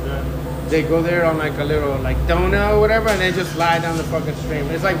stream. Yeah. They go there on like a little like donut or whatever, and they just slide down the fucking stream.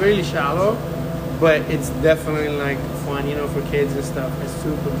 It's like really shallow, but it's definitely like fun, you know, for kids and stuff. It's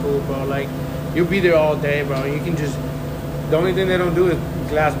super cool, bro. Like you'll be there all day, bro. You can just, the only thing they don't do is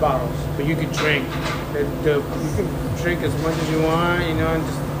glass bottles, but you can drink. You can drink as much as you want, you know,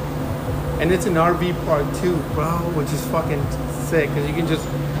 and it's an RV park too, bro, which is fucking sick, because you can just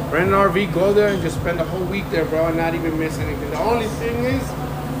rent an RV, go there, and just spend the whole week there, bro, and not even miss anything. The only thing is,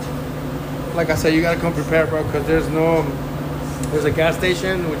 like I said, you gotta come prepared, bro, because there's a gas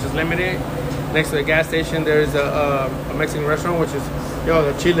station, which is limited. Next to the gas station, there's a Mexican restaurant, which is,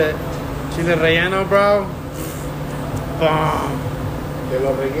 the chile relleno, bro. Bomb. Te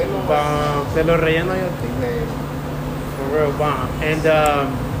lo relleno. Bomb. Te lo relleno, yo think, man. For real, bomb. And,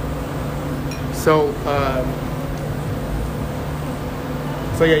 so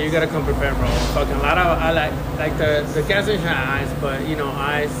yeah, you gotta come prepared, bro. Fucking a lot of, I like the gas station had ice, but you know,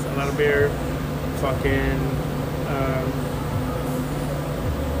 ice, a lot of beer, fucking,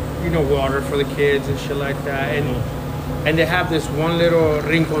 you know, water for the kids and shit like that. And they have this one little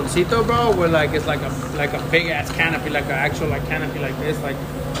rinconcito, bro, where like it's like a big ass canopy, like an actual like canopy like this, like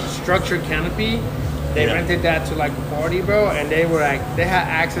structured canopy. They rented that to like a party, bro, and they had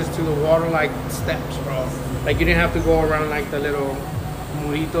access to the water like steps, bro. Like you didn't have to go around like the little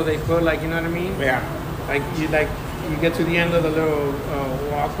murito they put, like, you know what I mean? Yeah. Like you get to the end of the little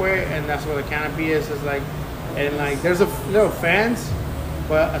walkway, and that's where the canopy is. It's like, and like there's a little fence,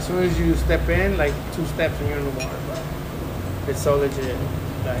 but as soon as you step in, like 2 steps and you're in the water, bro. It's so legit.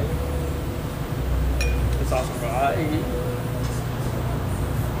 Like, it's awesome, bro.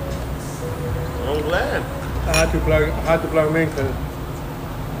 I'm glad. I had to plug them in because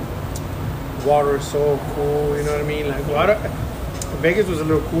water is so cool. You know what I mean? Like water. Vegas was a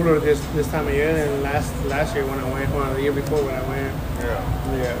little cooler this time of year than last year when I went, or the year before when I went.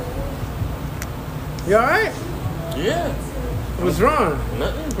 Yeah. You all right? Yeah. What's wrong?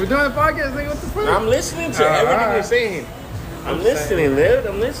 Nothing. We're doing the podcast. Like, what the fuck? I'm listening to everything you're saying. I'm listening, dude.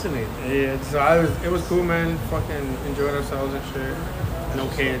 I'm listening. Yeah. So it was cool, man. Fucking enjoyed ourselves and shit. No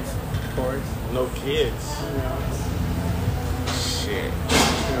kids, of course. No kids. Yeah. Shit.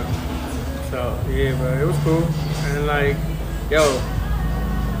 Yeah. So yeah, but it was cool. And like, yo,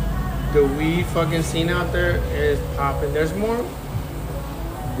 the weed fucking scene out there is popping. There's more.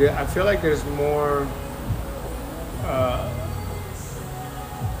 I feel like there's more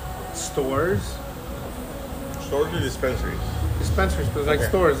stores. Stores or dispensaries? Dispensaries, but like Okay.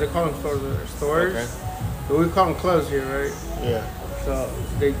 stores. They call them stores. They're stores. Okay. But we call them clubs here, right? Yeah. So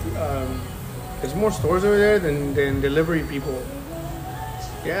they there's more stores over there than delivery people.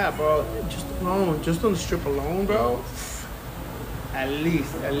 Yeah, bro. Just on the strip alone, bro. At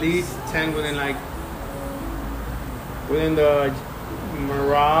least 10 within the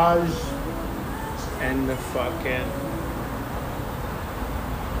Mirage and the fucking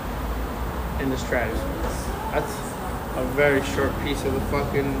and the Stratus. That's a very short piece of the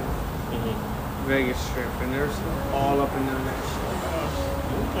fucking Vegas Strip, and there's all up and down that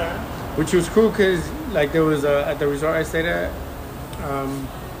shit. Okay. Which was cool because like there was at the resort I stayed at,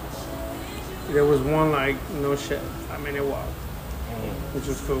 there was one like no shit 5-minute walk, which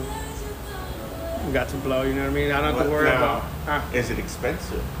was cool. We got to blow, you know what I mean? I don't have to worry about. Is it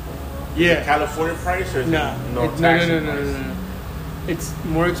expensive? Yeah. California price or is No. it no No. taxes price? It's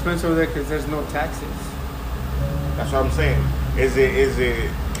more expensive there because there's no taxes. That's what I'm saying. Is it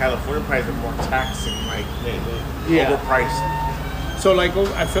California price or more taxing, like Yeah. overpriced? So like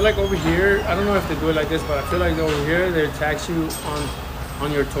I feel like over here, I don't know if they do it like this, but I feel like over here they tax you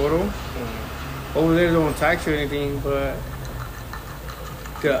on your total. Over there they don't tax you anything, but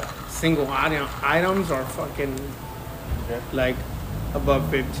the single items are fucking like above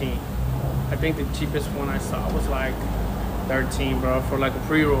 15. I think the cheapest one I saw was like 13, bro, for like a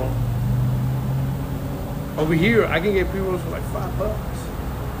pre-roll. Over here, I can get pre-rolls for like $5.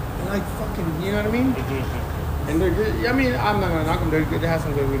 They're like fucking, you know what I mean? And they're good. I mean, I'm not gonna knock them. They're good. They have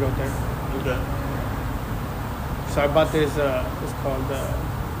some good weed out there. Okay. So I bought this. It's called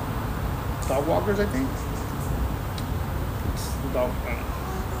Dog Walkers, I think. It's dog.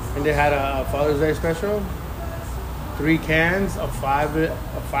 And they had a Father's Day special. 3 cans of five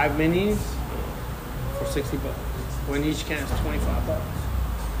minis for $60. When each can is $25.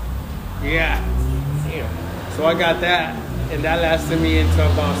 Yeah. Damn. So I got that, and that lasted me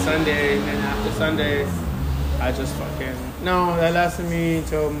until about Sunday. And then after Sunday, I just that lasted me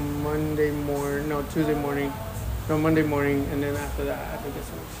until Tuesday morning. No, Monday morning, and then after that, I think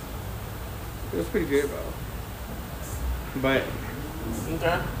it was pretty good, bro. But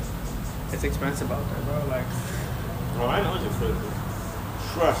Okay. it's expensive out there, bro. Like, Oh, I know it's expensive.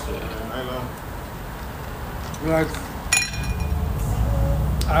 Trust it, man. I know. like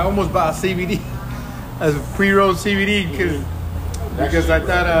I almost bought a CBD as a pre-rolled CBD because I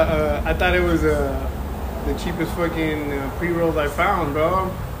thought it was the cheapest fucking pre-rolls I found,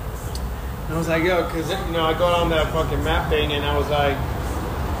 bro. And I was like, yo, because I go on that fucking map thing, and I was like,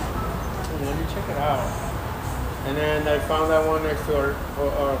 let me check it out. And then I found that one next to our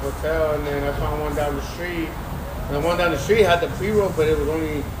hotel, and then I found one down the street. And the one down the street had the pre-roll, but it was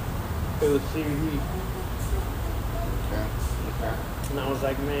CBD. Okay. And I was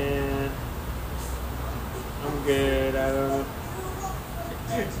like, man, I'm good. I don't.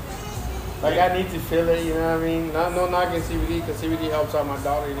 Like, I need to feel it, you know what I mean? No knocking CBD, because CBD helps out my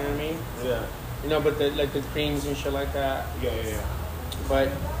daughter, you know what I mean? Yeah. But the creams and shit like that. Yeah. But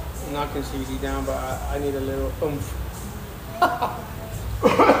I'm knocking CBD down, but I need a little oomph.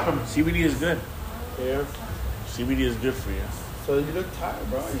 CBD is good. Yeah. CBD is good for you. So you look tired,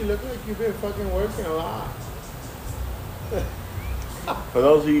 bro. You look like you've been fucking working a lot. For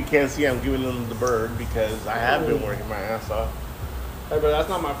those of you who can't see, I'm giving them the bird because I have been working my ass off. Hey, but that's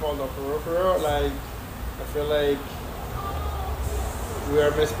not my fault, though. For real. Like, I feel like we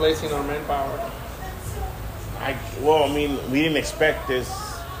are misplacing our manpower. I mean, we didn't expect this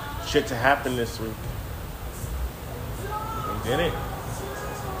shit to happen this week. We didn't.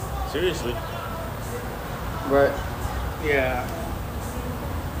 Seriously. But, yeah.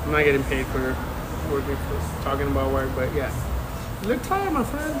 I'm not getting paid for working, for talking about work, but yeah. You look tired, my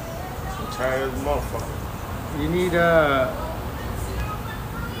friend. I'm tired as a motherfucker. You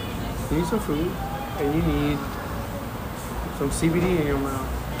need some food, and you need some CBD in your mouth.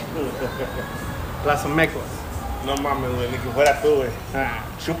 Plus some mecos. No mames, güey, ni que fuera tú, güey. Ah,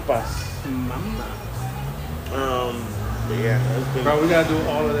 Chupas. mama. But yeah, it's been. Bro, we gotta do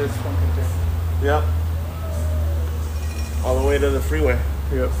all of this fucking thing. Yep. All the way to the freeway.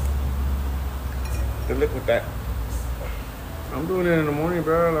 Yep. Good luck with that. I'm doing it in the morning,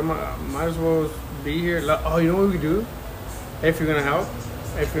 bro. I might as well be here. Oh, you know what we could do? If you're gonna help,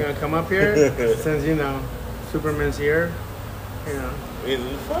 if you're gonna come up here, since Superman's here,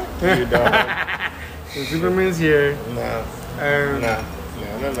 Fuck you, dog. since Superman's here. No. No.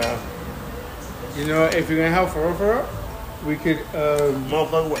 No. If you're gonna help for real, we could.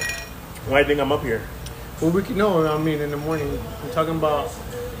 Motherfucker, what? Why do you think I'm up here? Well, we could no. I mean, in the morning. I'm talking about.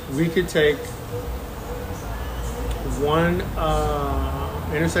 We could take one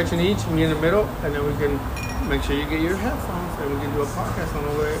intersection each, meet in the middle, and then we can make sure you get your headphones, and we can do a podcast on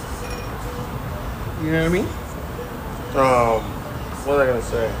the way. You know what I mean? What was I gonna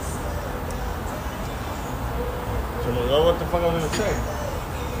say? What the fuck I was gonna say?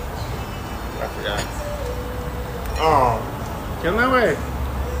 I forgot. ¿Qué onda, güey?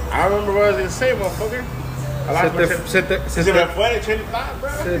 I remember what I was gonna say, motherfucker. Se me fue el chain of thought, bro.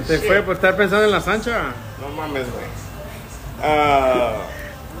 Se te fue por estar pensando en la Sancha. No mames, güey.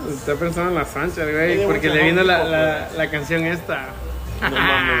 Está pensando en la Sancha, güey, porque le vino la canción esta. No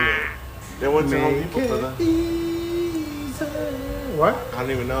mames, güey. They went to Home Depot for that. What? I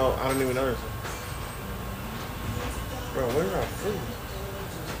don't even know this. Bro, where's our food?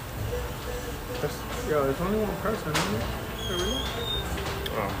 Yo, there's only one person, isn't there?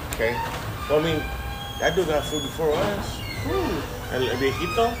 Oh, okay. Well, I mean, that dude got food before us. El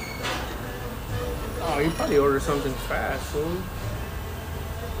viejito? Oh, you probably ordered something fast, fool.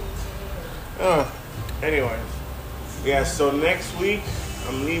 Anyways. Yeah, so next week,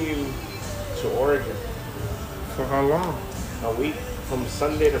 I'm leaving to Oregon. For how long? A week, from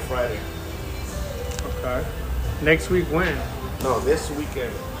Sunday to Friday. Okay. Next week when? No, this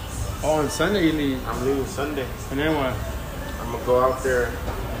weekend. Oh, on Sunday you leave. I'm leaving Sunday. And then what? I'm gonna go out there.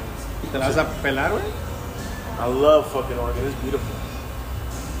 ¿Te la vas a pelar, güey? I love fucking Oregon. It's beautiful.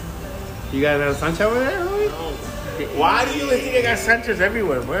 You got a Sancha over there, güey? Why do you think I got Sanchas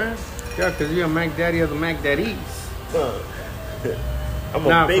everywhere, man? Yeah, because you're a Mac Daddy of the Mac Daddies. I'm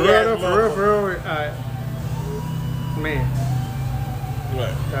a big ass motherfucker. For real. Man.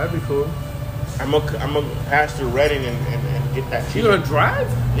 What? That'd be cool. I'm gonna pass through Reading and get that cheese. You gonna drive?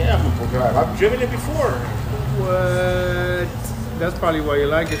 Yeah, I'm gonna drive. I've driven it before. What? That's probably why you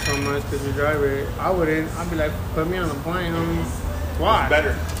like it so much, because you drive it. I wouldn't. I'd be like, put me on a plane, homie. Why? It's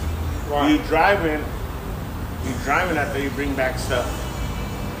better. Why? You driving after you bring back stuff.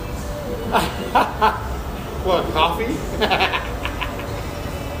 What, coffee?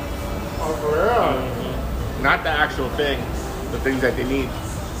 Oh, for real? Mm-hmm. Not the actual thing, the things that they need.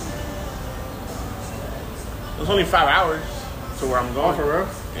 It's only 5 hours to where I'm going. Oh, for real?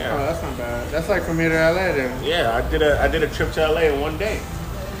 Yeah. Oh, that's not bad. That's like from here to LA then. Yeah, I did a trip to LA in one day.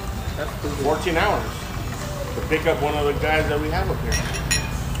 That's cool. 14 hours to pick up one of the guys that we have up here.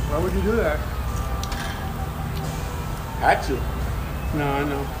 Why would you do that? Had to. No, I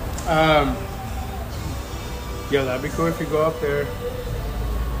know. Yeah, that'd be cool if you go up there.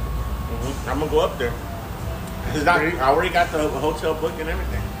 Mm-hmm. I'm gonna go up there. I already got the hotel booked and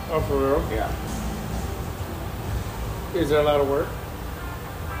everything. Oh, for real? Yeah. Is there a lot of work?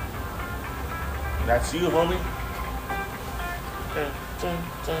 That's you, homie.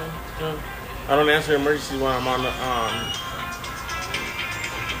 I don't answer emergencies when I'm on the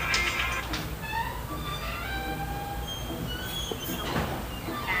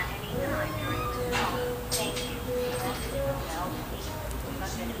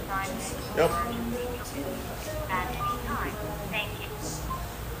Yep.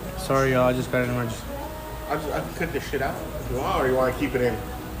 Sorry, y'all. I just got an emergency. I can cut this shit out if you want, or you want to keep it in?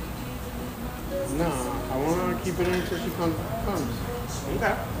 No, I want to keep it in until she comes.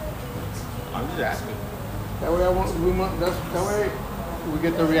 Okay. I'm just asking. That way, that way we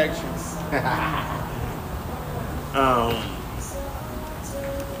get the reaction.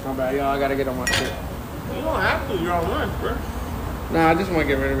 My bad, y'all. I gotta get on my shit. You don't have to. You're on lunch, bro. Nah, I just want to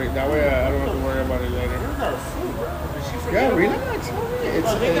get rid of it. That way, I don't have to worry about it later. There's our food, bro. Did she forget? Yeah, relax.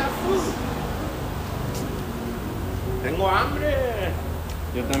 They got food. Tengo hambre.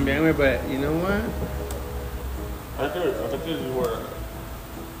 Yo también, güey, but you know what? I thought these were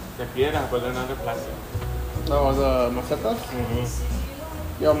de piedra, but they're not de plastic. Oh, the macetas?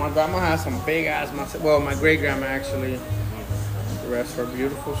 Mm-hmm. Yo, my grandma has some big ass macetas. Well, my great grandma actually. Rest her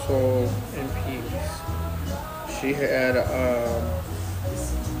beautiful soul in peace. She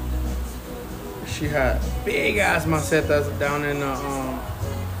had big ass macetas down in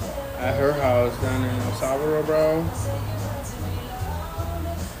at her house down in El Salvador, bro.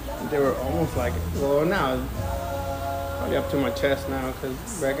 They were almost like, well, now probably up to my chest now, because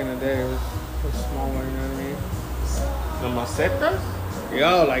back in the day it was smaller. You know what I The mean? macetas?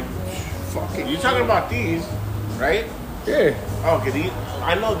 Yo, like fucking. You talking about these, right? Yeah. Oh, okay. These,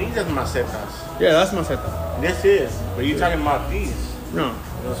 I know these are macetas. Yeah, that's maceta. This is, but you talking about these? No.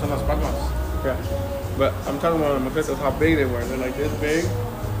 Those son las palmas. Yeah. But I'm talking about the macetas, how big they were. They're like this big.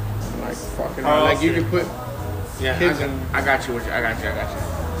 And like fucking. Like you could put. Yeah, kids I got you. I got you.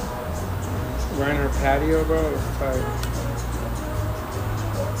 Right in her patio, bro. It was tight.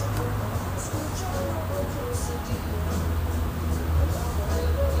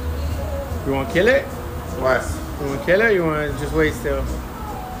 You want to kill it? What? You want to kill it? Or you want to just wait still?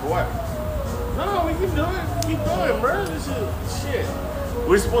 What? No, we can do it. Keep going, bro. This is shit.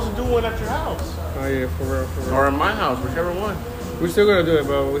 We're supposed to do one at your house. Oh yeah, for real, for real. Or in my house, whichever one. We're still gonna do it,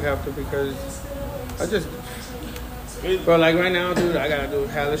 but we have to because I just. But like right now, dude, I gotta do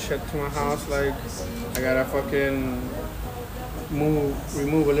hella shit to my house. Like I gotta fucking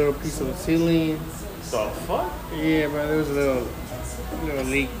remove a little piece of the ceiling. The fuck? Yeah, but there was a little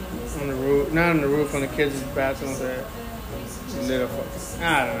leak on the roof. Not on the roof, on the kids' bathroom. There. Little fuck.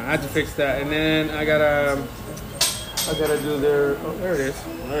 I don't know. I have to fix that, and then I gotta do their. Oh, there it is.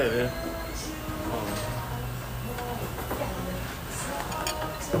 There it is.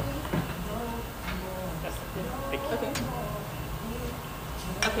 Okay.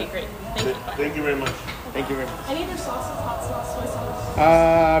 Okay, great. Thank you. Thank you very much. Thank you very much. Any other sauces? Hot sauce, soy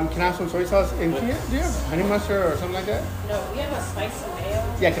sauce? Can I have some soy sauce? And do you have honey mustard or something like that? No, we have a spicy mayo.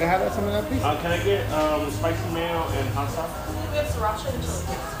 Yeah, can I have some of that, please? Can I get spicy mayo and hot sauce? We have sriracha and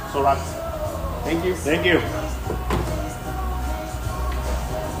chili. So rock. Thank you. Thank you.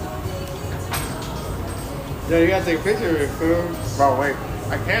 Yeah, you gotta take a picture of it, fool. Bro, wait.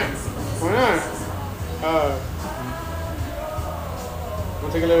 I can't. Why not?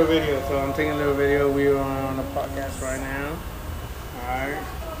 We'll take a little video. So I'm taking a little video. We are on a podcast right now. Alright.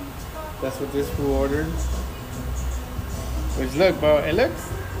 That's what this food ordered. Which look, bro, it looks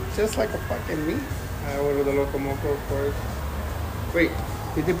just like a fucking meat. I ordered the local moco, of course. Wait,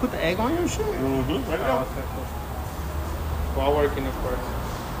 did they put the egg on your shit? Mm-hmm. Right Oh, okay, cool. While working, of course.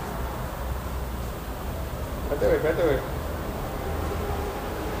 Vete, away.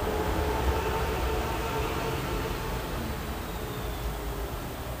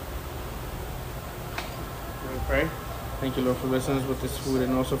 Pray. Thank you, Lord, for blessing us with this food,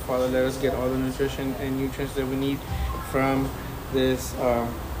 and also, Father, let us get all the nutrition and nutrients that we need from this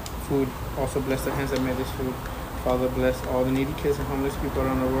food. Also, bless the hands that made this food. Father, bless all the needy kids and homeless people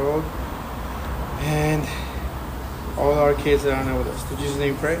around the world, and all our kids that are now with us. In Jesus'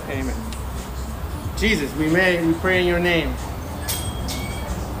 name, pray. Amen. Jesus, we pray in your name.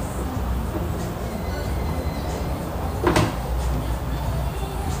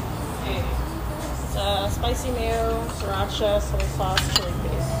 Spicy mayo, sriracha, soy sauce, chili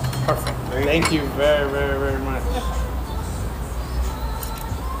paste. Perfect. Thank you very, very, very much.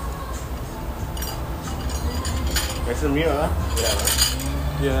 It's a meal, huh?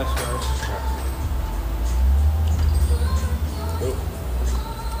 Yeah, that's right.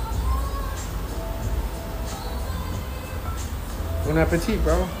 Bon appetit,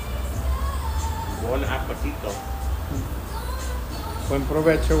 bro. Bon appetito. Buen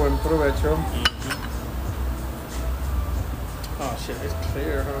provecho, buen provecho. Oh shit, it's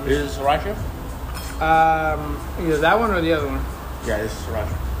clear, huh? Is it sriracha? Either that one or the other one. Yeah, it's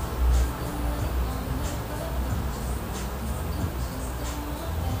sriracha.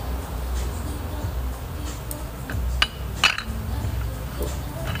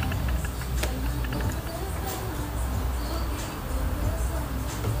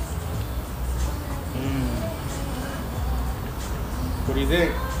 What do you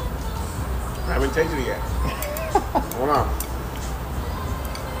think? I haven't tasted it yet. Hold on.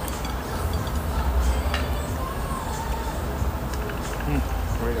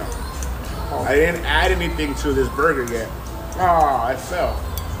 There we go. Oh. I didn't add anything to this burger yet. Oh, I fell.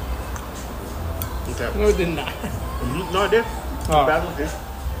 Okay. No, it did not. Mm-hmm. No, I did. Oh. Bad one did.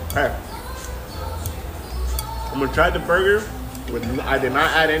 Hey. I'm gonna try the burger. I did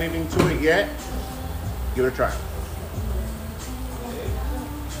not add anything to it yet. Give it a try.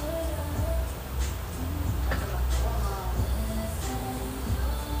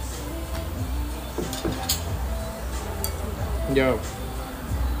 Yo.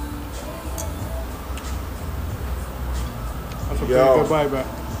 That's a pretty Yo. good bite, bro.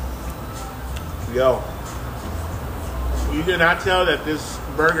 Yo. You cannot tell that this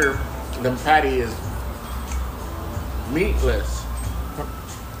burger, the patty, is meatless.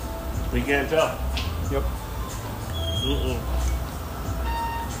 You can't tell. Yep. Mm-mm.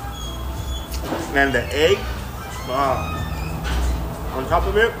 And the egg, on top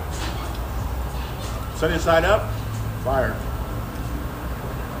of it, sunny side up, fire.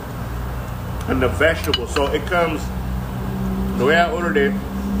 And the vegetables, so it comes, the way I ordered it,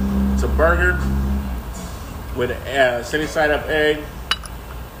 it's a burger with a sunny side up egg,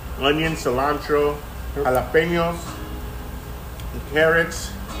 onion, cilantro, jalapenos,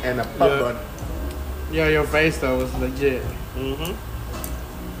 carrots, and a pup bun. Yeah, your face though was legit. Mm-hmm.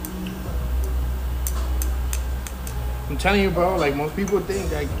 I'm telling you, bro, like most people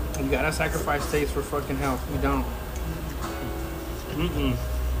think like you gotta sacrifice taste for fucking health. We don't. Mm-mm.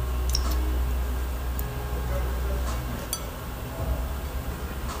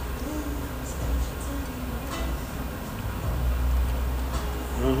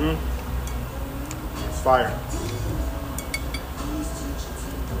 fire.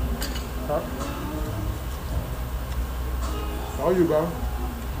 Told you, bro.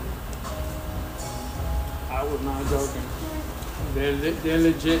 I was not joking. They're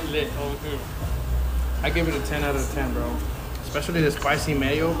legit lit over here. I give it a 10 out of 10, bro. Especially the spicy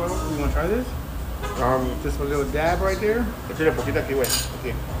mayo, bro. You wanna try this? Just a little dab right there. Échale poquito aquí, güey.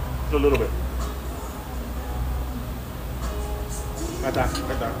 Aquí. Just a little bit. Right there.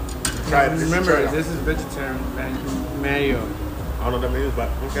 Try it. Remember, this is vegetarian mayo. I don't know what that means, but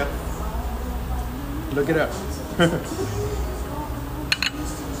okay. Look it up.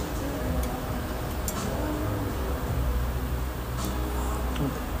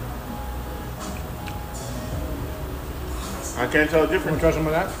 I can't tell the Want difference. to try some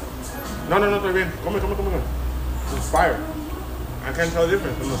of that? No, estoy bien. Come. It's fire. I can't tell the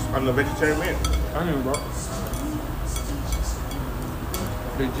difference on the vegetarian meat. I don't know, bro.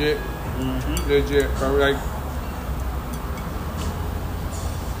 Legit. Legit, bro. Like,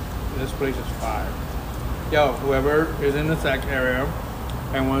 this place is fire. Yo, whoever is in the Sac area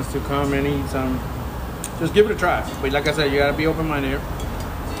and wants to come and eat some, just give it a try. But like I said, you gotta be open-minded.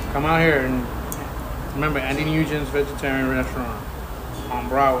 Come out here and remember Andy Nugent's Vegetarian Restaurant on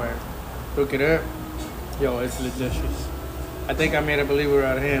Broadway. Look it up. Yo, it's delicious. I think I made a believer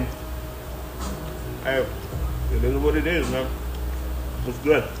out of him. Hey, it is what it is, man. It's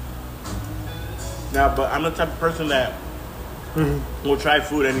good. Now, but I'm the type of person that will try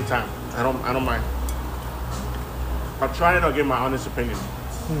food anytime. I don't mind. I'll try it. I'll give my honest opinion.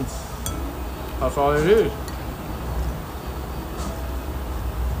 That's all it is.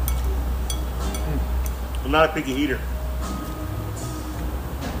 I'm not a picky eater.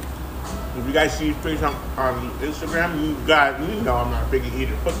 If you guys see his face on Instagram, you know I'm not a picky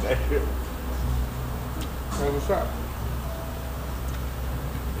eater. Fuck that shit. Hey, what's up?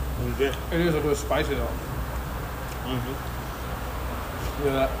 It's good. It is a little spicy though.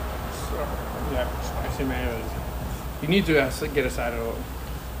 Yeah, that spicy mayo. You need to get a side of it.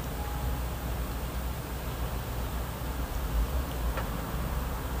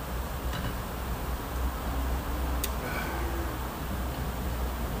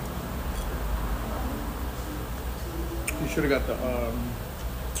 You should have got the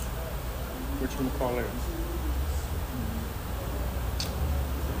whatchamacallit,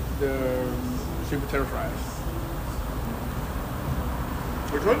 the sweet potato fries.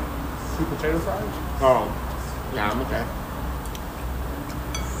 Which one? Sweet potato fries? Oh, yeah, I'm okay.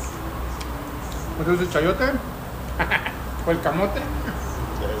 ¿No te gusta el chayote? ¿O el camote?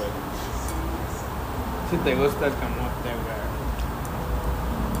 Si te gusta el camote, güey.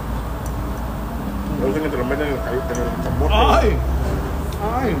 Yo sé que te lo meten en el camote. ¡Ay!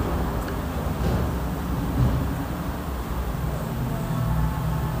 ¡Ay!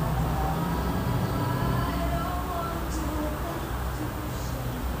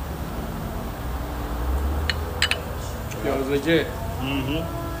 Yo, it's legit.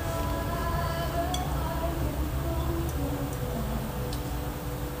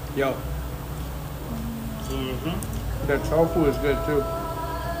 Yo. That tofu is good too.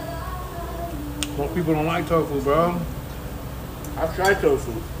 Most people don't like tofu, bro. I've tried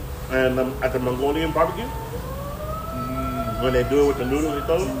tofu, and at the Mongolian barbecue, when they do it with the noodles and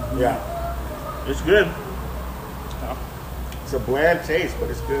tofu, yeah, it's good. It's a bland taste, but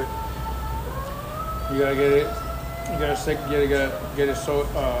it's good. You gotta get it. You gotta get it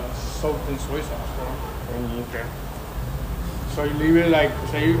soaked in soy sauce, bro. Okay. So you leave it like,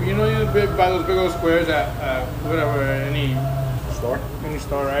 say you buy those big old squares at whatever any Store?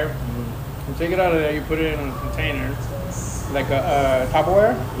 right? You take it out of there, you put it in a container, like a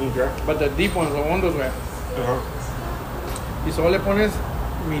Tupperware, Okay. but the deep ones, the hondos, güey. Y solo le pones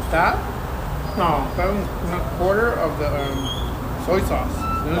mitad, no, una quarter of the soy sauce.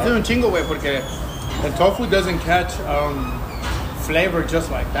 No es un chingo, güey, porque the tofu doesn't catch flavor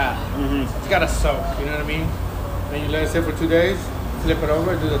just like that. It's gotta soak, you know what I mean? Then you let it sit for 2 days, flip it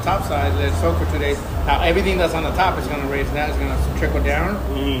over, do the top side, let it soak for 2 days. Now everything that's on the top is gonna raise that, it's gonna trickle down,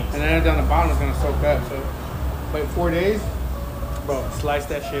 and then down the bottom is gonna soak up. So wait 4 days, bro, slice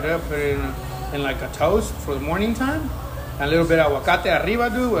that shit up, put it in like a toast for the morning time, and a little bit of aguacate arriba,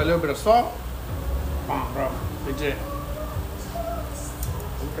 dude, with a little bit of salt. Bro, legit.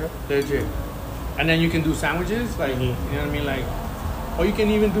 Okay. Legit. And then you can do sandwiches, like, you know what I mean? Like, or you can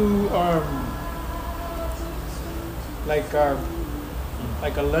even do,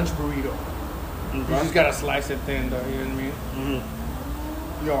 like a lunch burrito. You just gotta slice it thin, though, you know what I mean?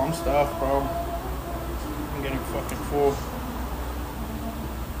 Yo, I'm stuffed, bro. I'm getting fucking full.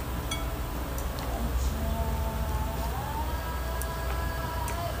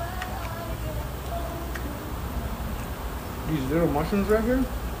 little mushrooms right here,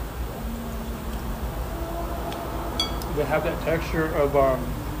 they have that texture of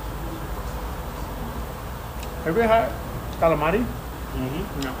have you had calamari?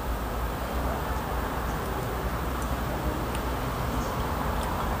 Mm-hmm. No.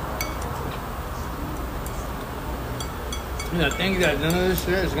 And I think that none of this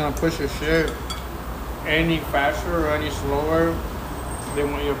shit is gonna push your shit any faster or any slower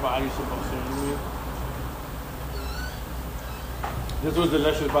than what your body's supposed to. You know what I mean? This was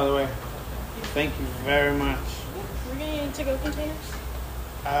delicious, by the way. Thank you very much. We're gonna need to-go containers.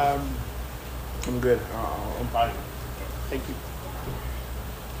 I'm good. I'm fine. Thank you.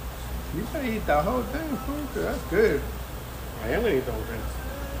 You gotta eat the whole thing, fool. That's good. I am gonna eat the whole thing.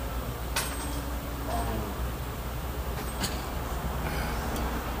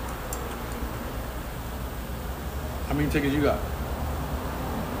 How many tickets you got?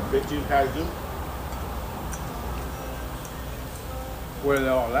 15 past due. Where are they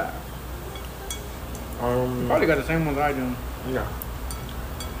all at? You probably got the same ones I do. Yeah.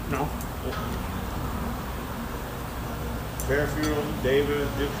 No? Fairfield, Davis,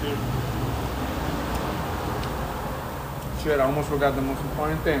 Dixon. Shit, I almost forgot the most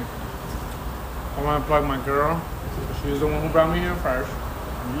important thing. I want to plug my girl. She was the one who brought me here first.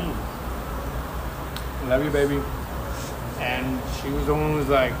 Love you, baby. And she was the one who was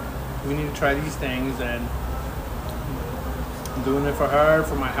like, we need to try these things, and I'm doing it for her,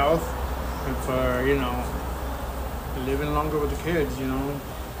 for my health, and for, you know, living longer with the kids, you know.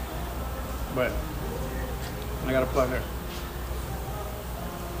 But I gotta plug her.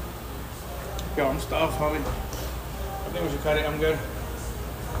 Yo, I'm stuffed, homie. I think we should cut it. I'm good.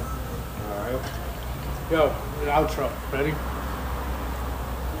 Alright. Yo, the outro. Ready?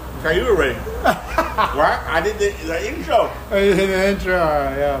 Okay, you were ready. Right? I did the intro. The intro,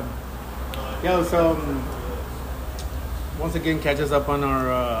 yeah. Yo, so once again, catch us up on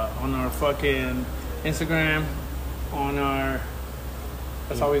our fucking Instagram, on our.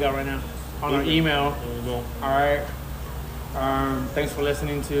 That's all we got right now. On our email. All right. Thanks for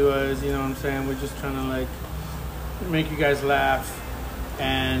listening to us. You know what I'm saying? We're just trying to like make you guys laugh,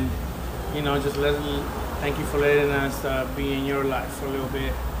 and you know, just thank you for letting us be in your life for a little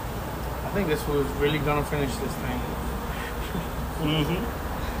bit. I think this was really gonna finish this thing.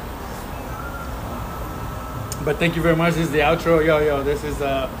 But thank you very much. This is the outro. Yo, this is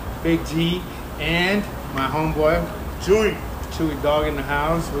Big G and my homeboy Chewy Dog in the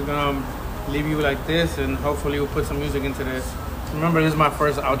house. We're gonna leave you like this, and hopefully we'll put some music into this. Remember, this is my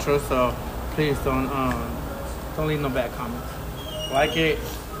first outro, so please don't leave no bad comments. Like it,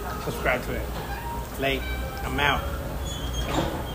 subscribe to it. Late. I'm out.